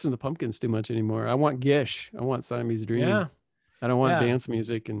I don't listen to the Pumpkins too much anymore. I want Gish. I want Siamese Dream. Yeah. I don't want dance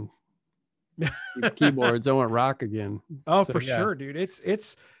music and keyboards. I want rock again. Oh, so, for sure, dude.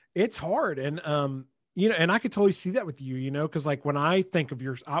 It's hard. And, you know, and I could totally see that with you, you know, because like when I think of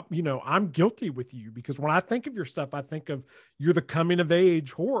you know, I'm guilty with you because when I think of your stuff, I think of you're the coming of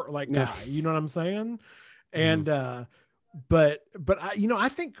age horror like guy, you know what I'm saying? And, but I, you know, I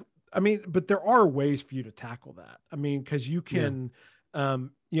think, I mean, but there are ways for you to tackle that. I mean, because you can, you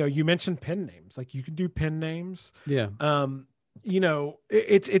know, you mentioned pen names, like you can do pen names. Yeah. You know,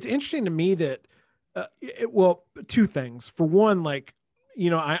 it's interesting to me that, well, two things. For one, like, you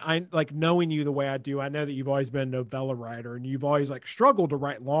know, I like knowing you the way I do. I know that you've always been a novella writer and you've always like struggled to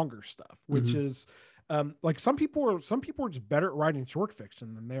write longer stuff, which is like some people are just better at writing short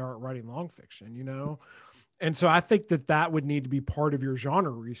fiction than they are at writing long fiction, you know? And so I think that would need to be part of your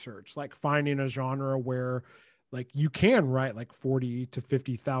genre research, like finding a genre where like you can write like 40 to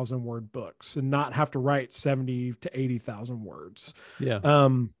 50,000 word books and not have to write 70 to 80,000 words. Yeah.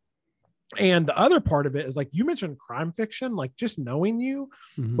 And the other part of it is like you mentioned crime fiction, like just knowing you,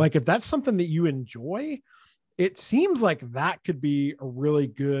 like if that's something that you enjoy, it seems like that could be a really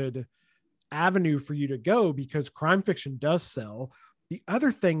good avenue for you to go because crime fiction does sell. The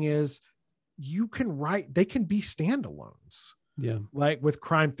other thing is you can write, they can be standalones. Yeah. Like with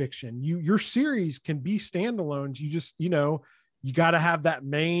crime fiction, your series can be standalones. You just, you know, you got to have that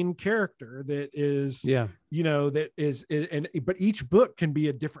main character that is, you know, but each book can be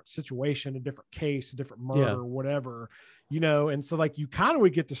a different situation, a different case, a different murder, whatever, you know? And so like, you kind of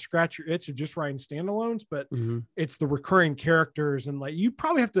would get to scratch your itch of just writing standalones, but it's the recurring characters. And like, you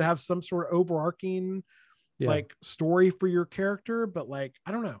probably have to have some sort of overarching like story for your character, but like,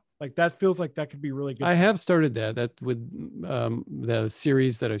 I don't know, like that feels like that could be really good. I have started that with the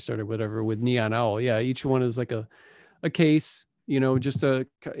series that I started, whatever, with Neon Owl. Yeah. Each one is like a case, you know, just a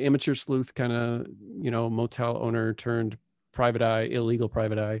amateur sleuth kind of, you know, motel owner turned private eye, illegal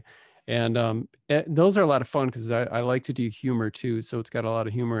private eye. And those are a lot of fun because I like to do humor too. So it's got a lot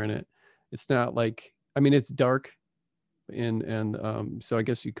of humor in it. It's not like, I mean, it's dark and so I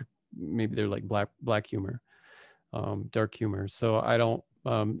guess you could, maybe they're like black humor, dark humor. So I don't,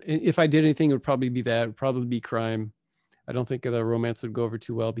 if I did anything, it would probably be that. It would probably be crime. I don't think the romance would go over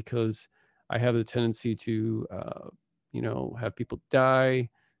too well because I have the tendency to, you know, have people die,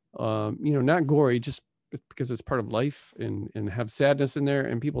 you know, not gory, just because it's part of life and have sadness in there.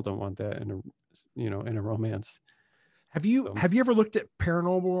 And people don't want that in a, you know, in a romance. Have you ever looked at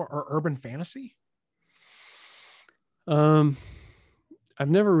paranormal or urban fantasy? Um, I've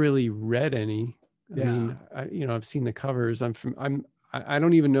never really read any. I Yeah. mean, I've seen the covers. I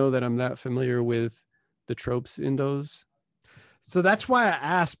don't even know that I'm that familiar with the tropes in those. So that's why I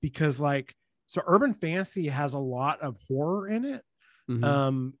asked, because like, so urban fantasy has a lot of horror in it.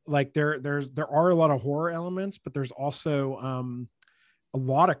 Like there are a lot of horror elements, but there's also a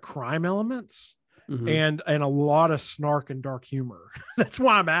lot of crime elements and a lot of snark and dark humor. That's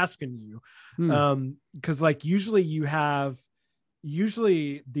why I'm asking you. Because like usually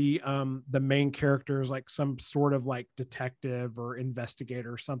the main character is like some sort of like detective or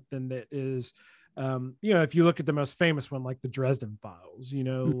investigator or something that is if you look at the most famous one, like the Dresden Files,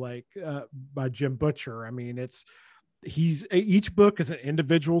 like by Jim Butcher. I mean, each book is an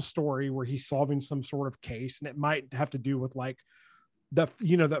individual story where he's solving some sort of case, and it might have to do with like the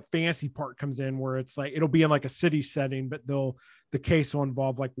fantasy part comes in where it's like it'll be in like a city setting, but the case will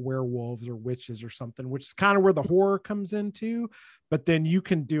involve like werewolves or witches or something, which is kind of where the horror comes into. But then you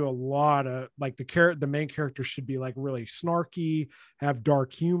can do a lot of like the main character should be like really snarky, have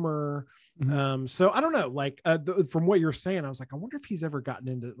dark humor. So I don't know, like from what you're saying, I was like, I wonder if he's ever gotten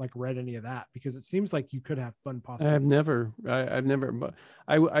into like read any of that, because it seems like you could have fun possibly. I've never, but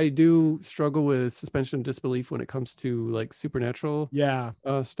I do struggle with suspension of disbelief when it comes to like supernatural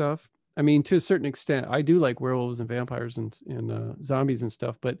stuff. I mean, to a certain extent, I do like werewolves and vampires and zombies and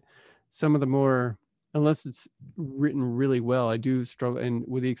stuff, but some of the more, unless it's written really well, I do struggle. And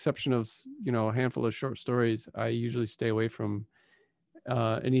with the exception of, a handful of short stories, I usually stay away from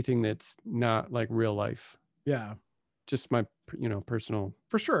anything that's not like real life. Yeah. Just my, personal.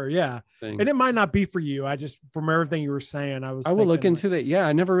 For sure. Yeah. Thing. And it might not be for you. I just, from everything you were saying, I will look into that. Yeah.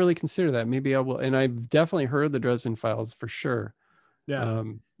 I never really considered that. Maybe I will. And I've definitely heard the Dresden Files for sure. Yeah.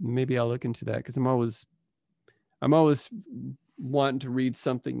 Maybe I'll look into that, because I'm always wanting to read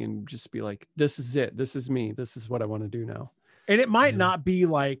something and just be like, this is it. This is me. This is what I want to do now. And it might not be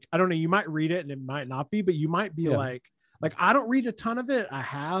like, I don't know, you might read it and it might not be, but you might be like I don't read a ton of it. I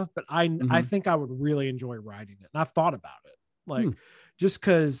have, but I think I would really enjoy writing it. And I've thought about it, like just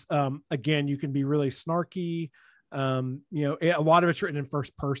because again, you can be really snarky. A lot of it's written in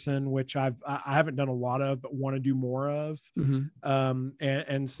first person, which I haven't done a lot of, but want to do more of.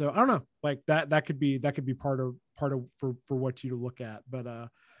 And so I don't know, like that could be part of for what you to look at. But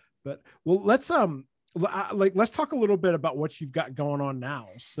well, let's talk a little bit about what you've got going on now.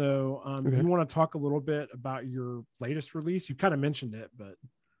 So you want to talk a little bit about your latest release? You kind of mentioned it, but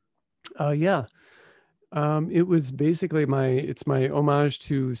yeah. It was basically my homage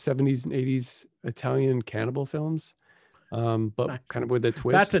to 70s and 80s Italian cannibal films, but nice. Kind of with a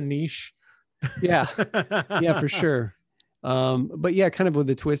twist. That's a niche. Yeah, yeah, for sure. But yeah, kind of with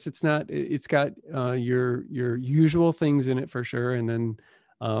a twist. It's got your usual things in it for sure, and then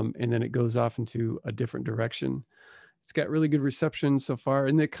it goes off into a different direction. It's got really good reception so far,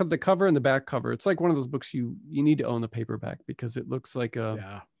 and the cover and the back cover, it's like one of those books you need to own the paperback, because it looks like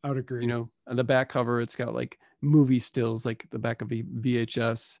I would agree. On the back cover, it's got like movie stills, like the back of a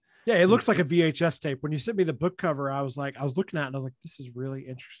VHS. Yeah, it looks like a VHS tape. When you sent me the book cover, I was looking at it and I was like, this is really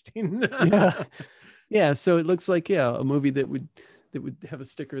interesting. Yeah. So it looks like a movie that would have a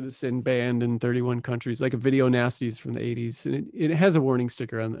sticker that's been banned in 31 countries, like a Video Nasties from the 80s, and it has a warning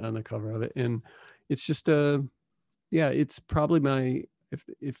sticker on the cover of it, and it's just it's probably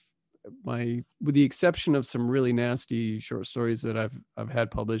with the exception of some really nasty short stories that I've had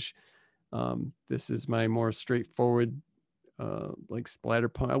published, this is my more straightforward, like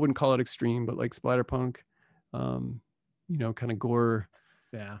splatterpunk. I wouldn't call it extreme, but like splatterpunk, kind of gore.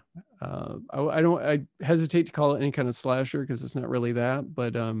 Yeah. I hesitate to call it any kind of slasher, because it's not really that,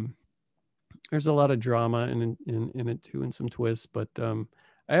 but there's a lot of drama in it too, and some twists. But I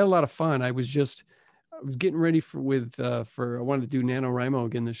had a lot of fun. I was getting ready for I wanted to do NaNoWriMo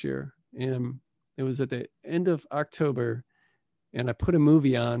again this year, and it was at the end of October, and I put a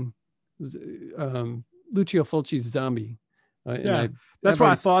movie on. It was Lucio Fulci's Zombie. That's what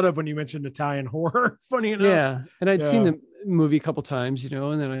I thought of when you mentioned Italian horror. Funny enough. Yeah, and I'd seen the movie a couple times,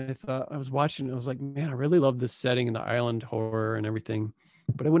 and then I thought, I was watching it, I was like, man, I really love this setting and the island horror and everything,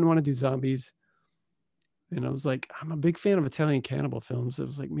 but I wouldn't want to do zombies. And I was like, I'm a big fan of Italian cannibal films. I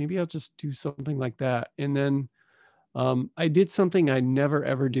was like, maybe I'll just do something like that. And then I did something I never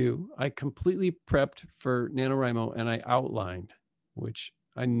ever do. I completely prepped for NaNoWriMo, and I outlined, which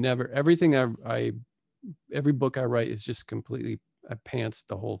I never. Every book I write is just completely, I pants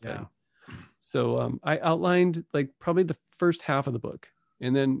the whole thing. Yeah. So I outlined like probably the first half of the book,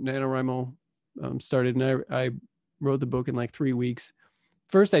 and then NaNoWriMo started, and I wrote the book in like 3 weeks.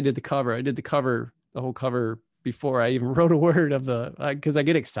 First, I did the cover. The whole cover, before I even wrote a word of because I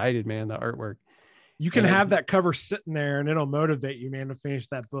get excited, man, the artwork. You can And have that cover sitting there and it'll motivate you, man, to finish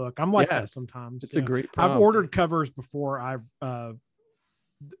that book. I'm like that sometimes. It's a great prompt. I've ordered covers before. I've,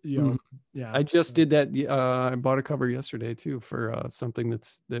 yeah. I just did that. I bought a cover yesterday too for something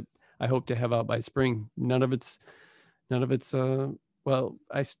that I hope to have out by spring. None of it's well,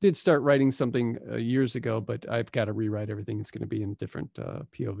 I did start writing something years ago, but I've got to rewrite everything. It's going to be in different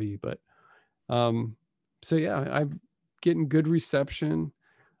POV, but so yeah, I'm getting good reception.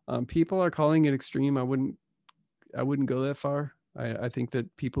 People are calling it extreme. I wouldn't go that far. I think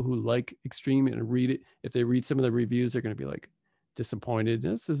that people who like extreme and read it, if they read some of the reviews, they're going to be like disappointed.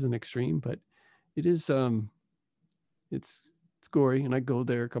 This isn't extreme, but it is. It's gory, and I go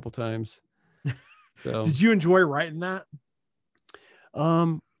there a couple times. So, did you enjoy writing that?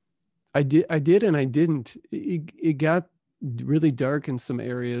 I did, and I didn't. It got really dark in some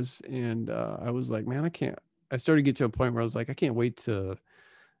areas, and I was like, man, I started to get to a point where I was like, I can't wait to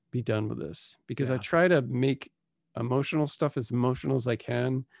be done with this, because I try to make emotional stuff as emotional as I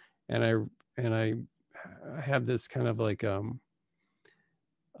can, and I have this kind of like I'm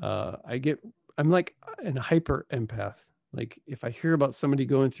like an hyper empath. Like if I hear about somebody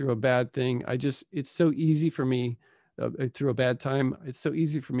going through a bad thing, it's so easy for me through a bad time. It's so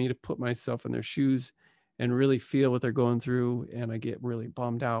easy for me to put myself in their shoes and really feel what they're going through. And I get really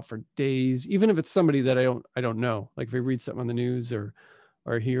bummed out for days, even if it's somebody that I don't know. Like if I read something on the news or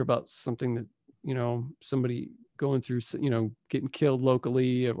hear about something that, somebody going through, getting killed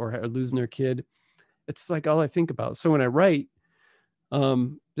locally or losing their kid, it's like all I think about. So when I write,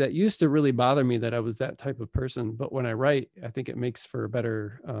 that used to really bother me that I was that type of person. But when I write, I think it makes for a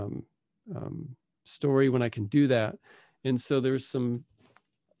better story when I can do that. And so there's some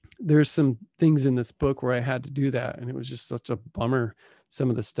things in this book where I had to do that. And it was just such a bummer, some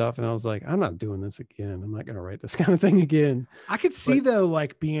of the stuff. And I was like, I'm not doing this again. I'm not going to write this kind of thing again. I could see though,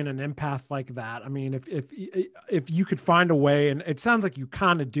 like being an empath like that. I mean, if you could find a way, and it sounds like you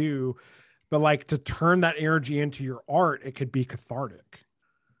kind of do, but like to turn that energy into your art, it could be cathartic.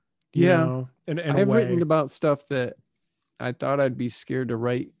 Yeah. In I've written about stuff that I thought I'd be scared to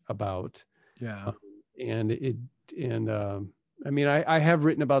write about. Yeah. I mean, I have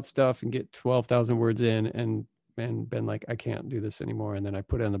written about stuff and get 12,000 words in and been like, I can't do this anymore. And then I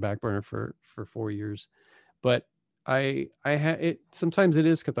put it on the back burner for 4 years, but sometimes it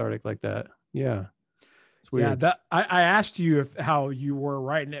is cathartic like that. Yeah. It's weird. Yeah. I asked you how you were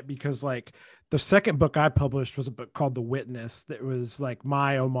writing it, because like the second book I published was a book called The Witness. That was like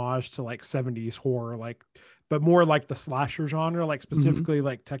my homage to like 70s horror, but more like the slasher genre, like specifically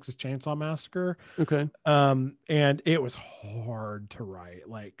like Texas Chainsaw Massacre. Okay. And it was hard to write,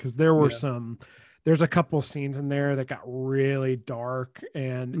 like, cause there's a couple scenes in there that got really dark,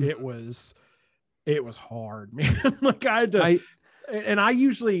 and it was hard, man. Like I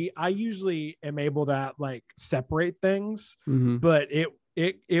usually am able to like separate things, but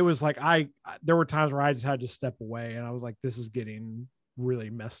it was like, there were times where I just had to step away, and I was like, this is getting really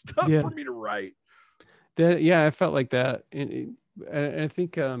messed up for me to write. I felt like that. And I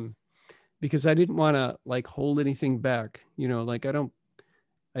think, because I didn't want to like hold anything back, like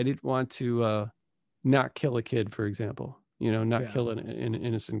I didn't want to, not kill a kid, for example, not kill an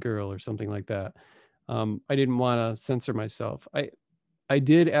innocent girl or something like that. I didn't want to censor myself. I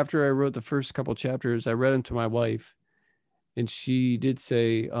did, after I wrote the first couple chapters, I read them to my wife, and she did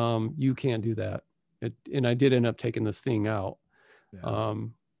say, you can't do that. And I did end up taking this thing out. Yeah.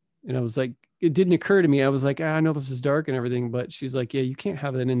 And I was like, it didn't occur to me. I was like, I know this is dark and everything, but she's like, yeah, you can't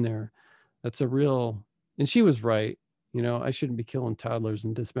have that in there. That's a real, and she was right. I shouldn't be killing toddlers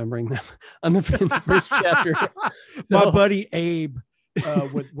and dismembering them in the first chapter. My buddy Abe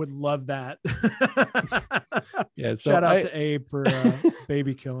would love that. Yeah. So shout out to Abe for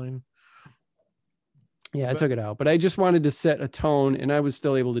baby killing. Yeah, I took it out, but I just wanted to set a tone, and I was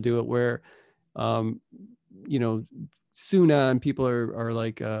still able to do it where, soon on people are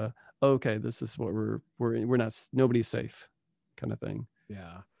like, okay, this is what we're not, nobody's safe kind of thing.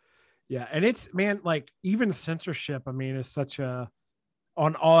 Yeah. Yeah. And it's, man, like even censorship, I mean, is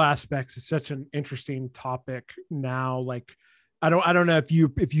on all aspects, it's such an interesting topic now. Like, I don't know if you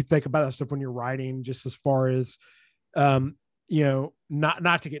think about that stuff when you're writing, just as far as, not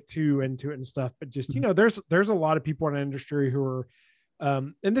to get too into it and stuff, but just, there's a lot of people in the industry who are,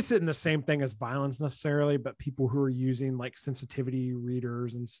 and this isn't the same thing as violence necessarily, but people who are using like sensitivity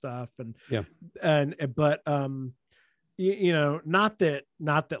readers and stuff. Not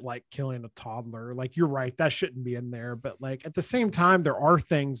that like killing a toddler, like you're right, that shouldn't be in there. But like at the same time, there are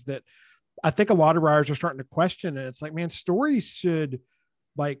things that, I think a lot of writers are starting to question, and it's like, man, stories should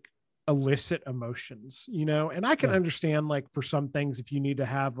like elicit emotions, you know. And I can Yeah. understand, like, for some things, if you need to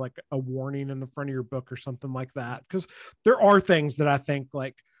have like a warning in the front of your book or something like that, because there are things that I think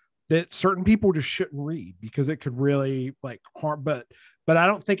like that certain people just shouldn't read because it could really like harm, but I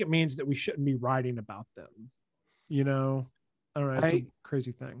don't think it means that we shouldn't be writing about them, you know. I don't know, it's a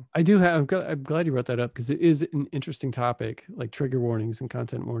crazy thing. I do have, I'm glad you brought that up because it is an interesting topic, like trigger warnings and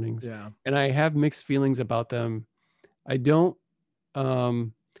content warnings. Yeah. And I have mixed feelings about them. I don't,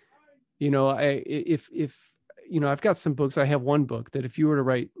 you know, if, you know, I've got some books. I have one book that if you were to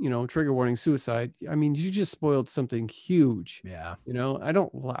write, you know, trigger warning suicide, I mean, you just spoiled something huge. Yeah. You know, I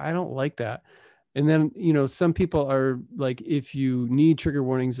don't like that. And then, you know, some people are like, if you need trigger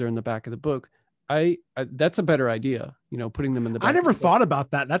warnings, they're in the back of the book. I that's a better idea, you know, putting them in the back. I never thought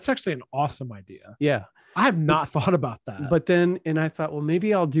about that. That's actually an awesome idea. Yeah. I have not thought about that. But then, and I thought, well,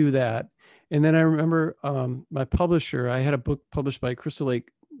 maybe I'll do that. And then I remember my publisher, I had a book published by Crystal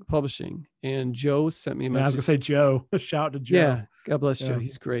Lake Publishing, and Joe sent me a message. I was gonna say Joe. Shout out to Joe. Yeah, God bless Joe. Yeah.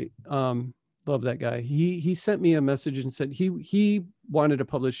 He's great. Love that guy. He sent me a message and said he wanted to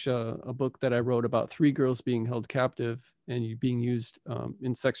publish a book that I wrote about 3 girls being held captive and being used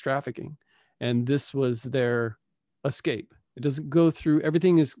in sex trafficking, and this was their escape. It doesn't go through,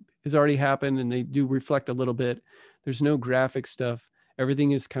 everything has already happened, and they do reflect a little bit. There's no graphic stuff.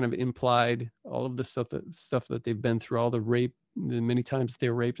 Everything is kind of implied. All of the stuff that they've been through, all the rape, the many times they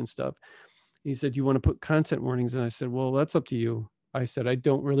were raped and stuff. He said, "You want to put content warnings?" And I said, "Well, that's up to you." I said, "I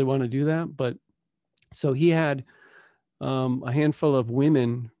don't really want to do that." But so he had a handful of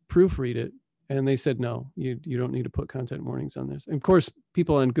women proofread it, and they said, "No, you don't need to put content warnings on this." And of course,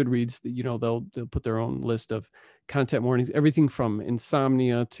 people on Goodreads, you know, they'll put their own list of content warnings, everything from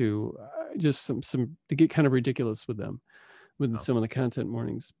insomnia to just some to get kind of ridiculous with them, with some of the content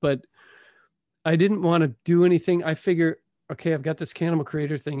warnings. But I didn't want to do anything. I figure, okay, I've got this Cannibal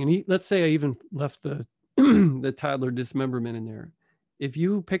Creator thing, and let's say I even left the the toddler dismemberment in there. If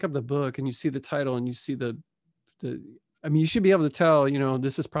you pick up the book and you see the title and you see the I mean, you should be able to tell, you know,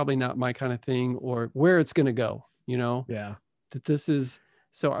 this is probably not my kind of thing, or where it's going to go, you know. Yeah. That this is,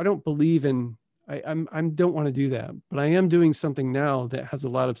 so I don't believe in, I don't want to do that, but I am doing something now that has a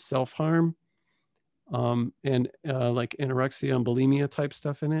lot of self-harm and like anorexia and bulimia type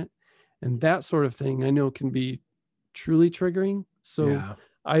stuff in it. And that sort of thing I know can be truly triggering. So Yeah.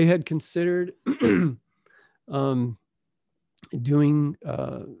 I had considered doing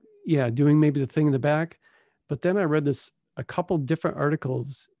maybe the thing in the back, but then I read a couple different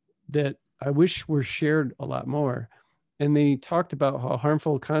articles that I wish were shared a lot more. And they talked about how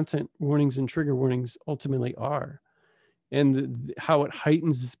harmful content warnings and trigger warnings ultimately are, and how it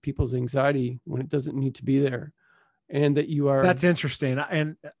heightens people's anxiety when it doesn't need to be there. And that you are, that's interesting.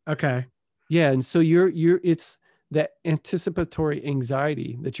 And okay. Yeah. And so it's that anticipatory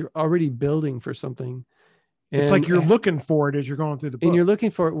anxiety that you're already building for something. It's like you're looking for it as you're going through the book. And you're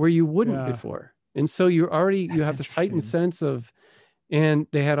looking for it where you wouldn't before. And so you have this heightened sense of, and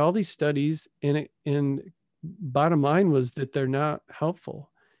they had all these studies in it, and bottom line was that they're not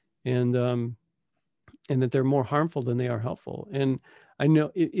helpful, and that they're more harmful than they are helpful. And I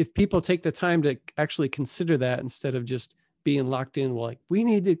know if people take the time to actually consider that instead of just being locked in, like, we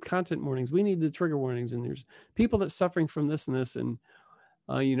need the content warnings, we need the trigger warnings, and there's people that's suffering from this and this. And,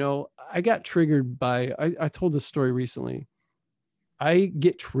 you know, I got triggered by, I told this story recently. I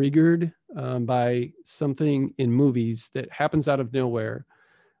get triggered by something in movies that happens out of nowhere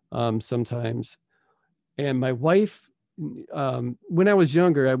sometimes. And my wife, when I was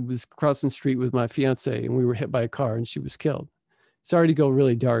younger, I was crossing the street with my fiance and we were hit by a car and she was killed. Sorry to go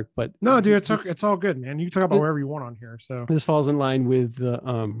really dark, but no, dude, it's all good, man. You can talk about whatever you want on here. So this falls in line with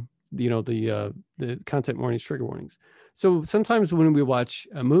the content warnings, trigger warnings. So sometimes when we watch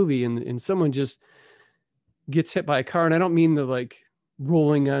a movie and someone just gets hit by a car, and I don't mean the like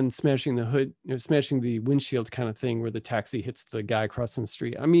rolling on, smashing the hood, smashing the windshield kind of thing where the taxi hits the guy crossing the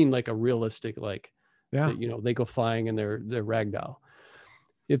street. I mean like a realistic, like, they go flying and they're ragdoll.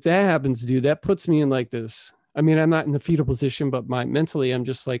 If that happens, dude, that puts me in like this. I mean, I'm not in the fetal position, but mentally, I'm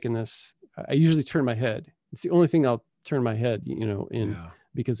just like in this. I usually turn my head. It's the only thing I'll turn my head,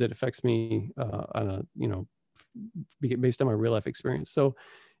 because it affects me on a, based on my real life experience. So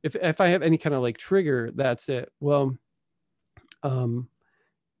if I have any kind of like trigger, that's it. Well, and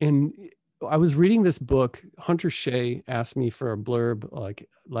I was reading this book. Hunter Shea asked me for a blurb like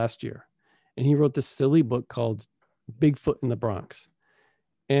last year, and he wrote this silly book called Bigfoot in the Bronx.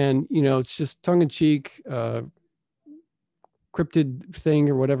 And, it's just tongue in cheek, cryptid thing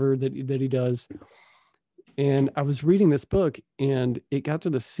or whatever that he does. And I was reading this book and it got to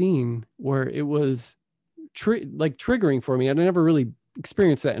the scene where it was triggering for me. I'd never really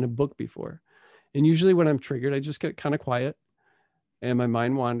experienced that in a book before. And usually when I'm triggered, I just get kind of quiet and my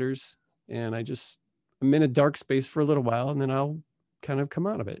mind wanders and I'm in a dark space for a little while, and then I'll kind of come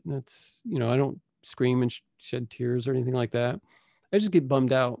out of it. And that's, I don't scream and shed tears or anything like that. I just get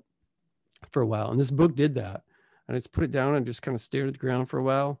bummed out for a while. And this book did that. And I just put it down and just kind of stared at the ground for a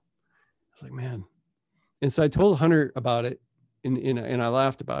while. I was like, man. And so I told Hunter about it and I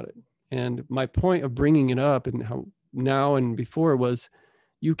laughed about it. And my point of bringing it up and how now and before was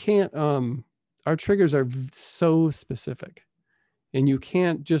you can't, our triggers are so specific, and you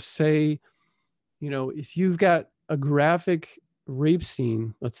can't just say, if you've got a graphic rape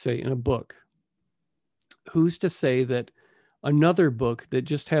scene, let's say in a book, who's to say that another book that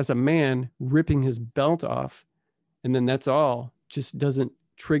just has a man ripping his belt off and then that's all just doesn't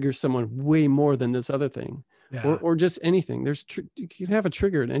trigger someone way more than this other thing? Yeah. Or just anything. You can have a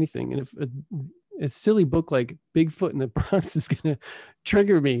trigger in anything. And if a silly book like Bigfoot in the Bronx is going to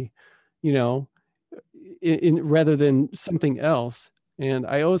trigger me, rather than something else. And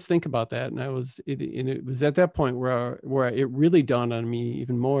I always think about that. And it was at that point where it really dawned on me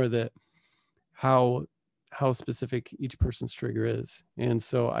even more that how specific each person's trigger is. And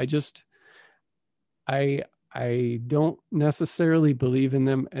so I don't necessarily believe in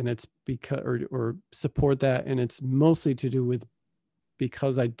them, and it's because, or support that. And it's mostly to do with,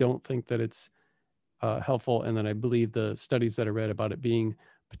 because I don't think that it's helpful. And then I believe the studies that I read about it being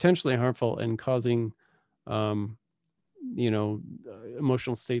potentially harmful and causing,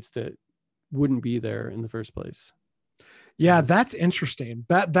 emotional states that wouldn't be there in the first place. Yeah, that's interesting.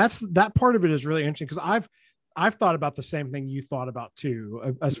 That part of it is really interesting, because I've thought about the same thing you thought about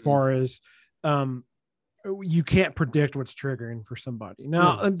too, as far as you can't predict what's triggering for somebody.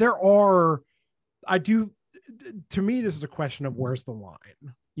 Now, to me, this is a question of where's the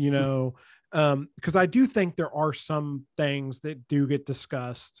line, because I do think there are some things that do get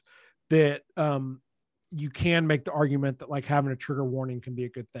discussed that you can make the argument that like having a trigger warning can be a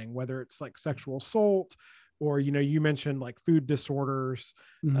good thing, whether it's like sexual assault or, you mentioned like food disorders,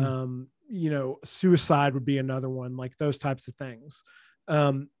 suicide would be another one, like those types of things.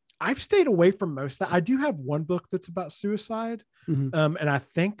 I've stayed away from most of that. I do have one book that's about suicide. And I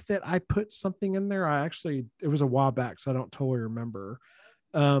think that I put something in there. It was a while back, so I don't totally remember.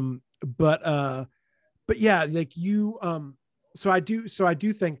 But yeah, like so I do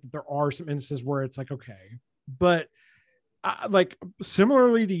think that there are some instances where it's like, okay, but like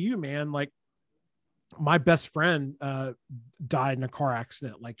similarly to you, man, like my best friend died in a car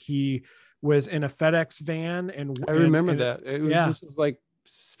accident. Like he was in a FedEx van, and I remember that. This was like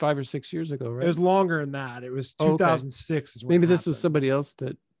 5 or 6 years ago, right? It was longer than that. It was 2006. Is when maybe this was somebody else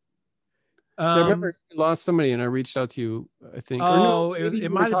that. I remember you lost somebody, and I reached out to you, I think.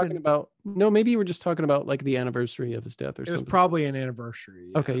 It might have been about. No, maybe you were just talking about like the anniversary of his death or something. It was probably an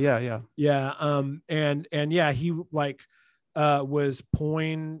anniversary. Yeah. Okay. Yeah. And yeah, he like was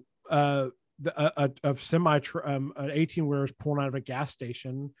pulling an 18-wheeler was pulling out of a gas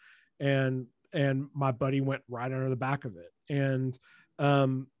station, and my buddy went right under the back of it. And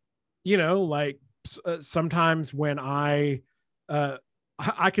sometimes when I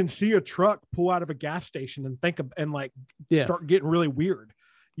can see a truck pull out of a gas station and start getting really weird,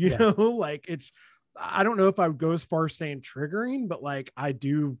 like I don't know if I would go as far as saying triggering, but like I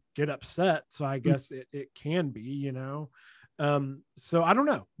do get upset. So I guess it can be, so I don't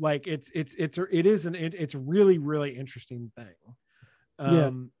know, like it's a really, really interesting thing.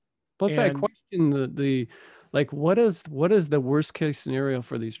 Plus I question the like, what is the worst case scenario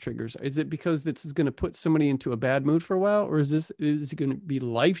for these triggers? Is it because this is going to put somebody into a bad mood for a while, or is it going to be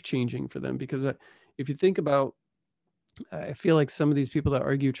life changing for them? Because if you think about, I feel like some of these people that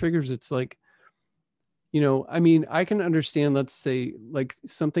argue triggers, it's like, I can understand, let's say like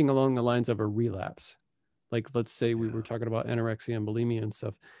something along the lines of a relapse. Like, let's say we were talking about anorexia and bulimia and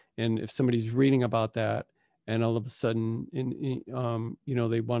stuff. And if somebody's reading about that and all of a sudden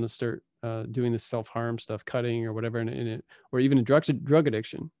they want to start doing this self-harm stuff, cutting or whatever, or even a drug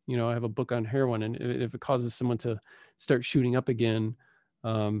addiction. I have a book on heroin, and if it causes someone to start shooting up again,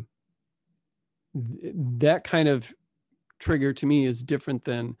 that kind of trigger to me is different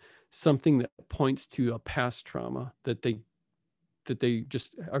than something that points to a past trauma that they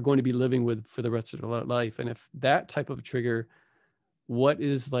just are going to be living with for the rest of their life. And if that type of trigger, what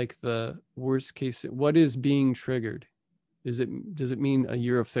is like the worst case? What is being triggered? Does it mean a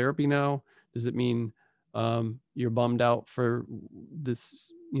year of therapy now? Does it mean you're bummed out for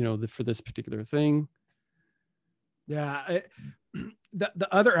this, for this particular thing? Yeah. The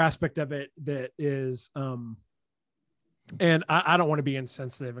other aspect of it that is, and I don't want to be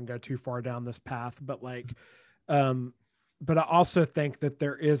insensitive and go too far down this path, but like, but I also think that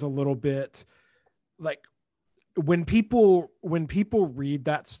there is a little bit like when people read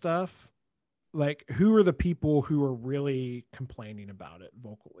that stuff, like who are the people who are really complaining about it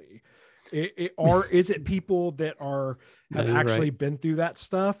vocally? Is it people that have actually been through that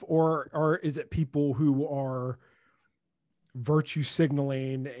stuff, or is it people who are virtue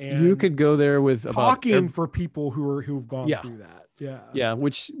signaling? And you could go there with talking for people who've gone through that. Yeah.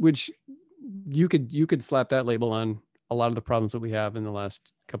 Which you could slap that label on a lot of the problems that we have in the last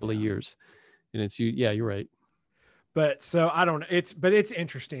couple of years. And it's you're right. But so I don't know. It's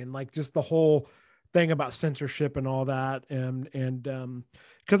interesting. Like just the whole thing about censorship and all that. And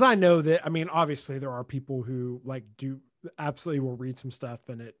cause I know that, I mean, obviously there are people who like do absolutely will read some stuff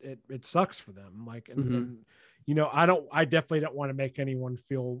and it sucks for them. Like, and you know, I definitely don't want to make anyone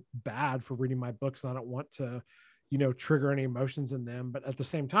feel bad for reading my books. And I don't want to, you know, trigger any emotions in them. But at the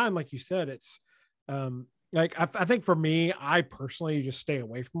same time, like you said, it's like, I think for me, I personally just stay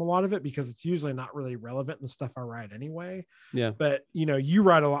away from a lot of it because it's usually not really relevant in the stuff I write anyway. Yeah. But you know, you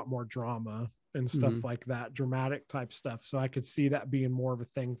write a lot more drama and stuff like that, dramatic type stuff. So I could see that being more of a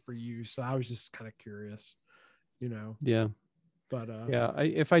thing for you. So I was just kind of curious, you know? Yeah. But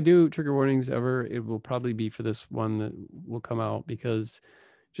if I do trigger warnings ever, it will probably be for this one that will come out because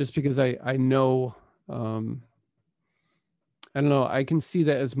I know, I don't know, I can see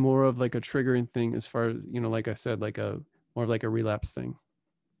that as more of like a triggering thing as far as, you know, like I said, like more of like a relapse thing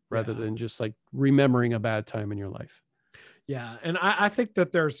rather than just like remembering a bad time in your life. Yeah. And I think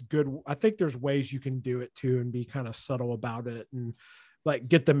that there's ways you can do it too and be kind of subtle about it and like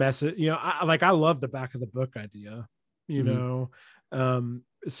get the message, you know, I love the back of the book idea, you know,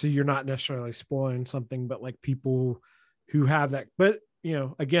 so you're not necessarily spoiling something, but like people who have that, but you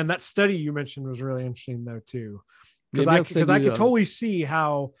know, again, that study you mentioned was really interesting though too. Because I could totally see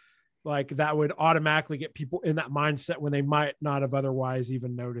how like that would automatically get people in that mindset when they might not have otherwise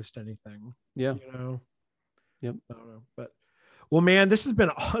even noticed anything. Yeah. You know? Yep. I don't know. But well, man, this has been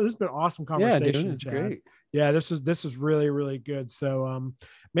awesome conversation. Yeah, dude, it's great. Yeah, this is really, really good. So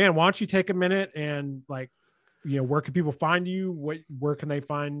man, why don't you take a minute and like, you know, where can people find you? Where can they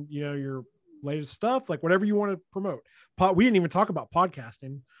find, you know, your latest stuff? Like whatever you want to promote. We didn't even talk about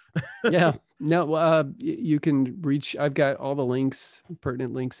podcasting. Yeah. No, you can reach, I've got all the links,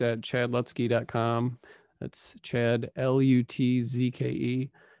 pertinent links at chadlutzke.com. That's Chad, Lutzke.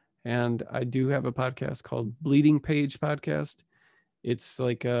 And I do have a podcast called Bleeding Page Podcast. It's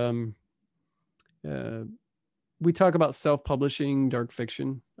like, we talk about self-publishing, dark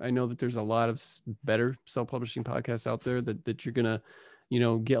fiction. I know that there's a lot of better self-publishing podcasts out there that you're going to, you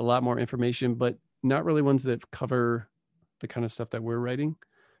know, get a lot more information, but not really ones that cover the kind of stuff that we're writing.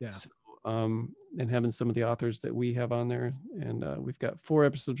 Yeah. So, and having some of the authors that we have on there, and we've got 4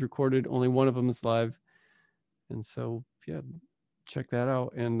 episodes recorded. Only one of them is live. And so, yeah, check that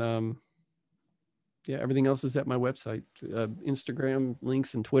out. And everything else is at my website, Instagram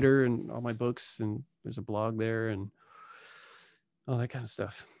links and Twitter and all my books. And there's a blog there and all that kind of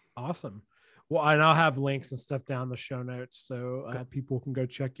stuff. Awesome. Well, and I'll have links and stuff down in the show notes so people can go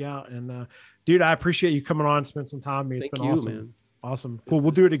check you out. And dude, I appreciate you coming on and spend some time with me. It's been awesome. Man. Awesome. Cool.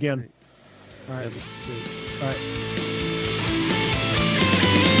 We'll do it again. All right. All right.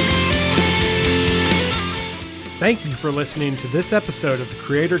 Thank you for listening to this episode of the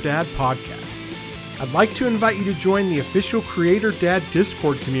Creator Dad Podcast. I'd like to invite you to join the official Creator Dad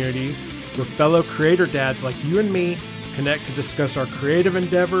Discord community where fellow creator dads like you and me connect to discuss our creative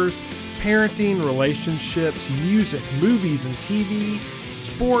endeavors, parenting, relationships, music, movies and TV,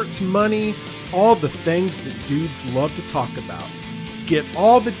 sports, money, all the things that dudes love to talk about. Get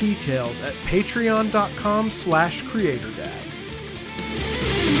all the details at patreon.com/creatordad.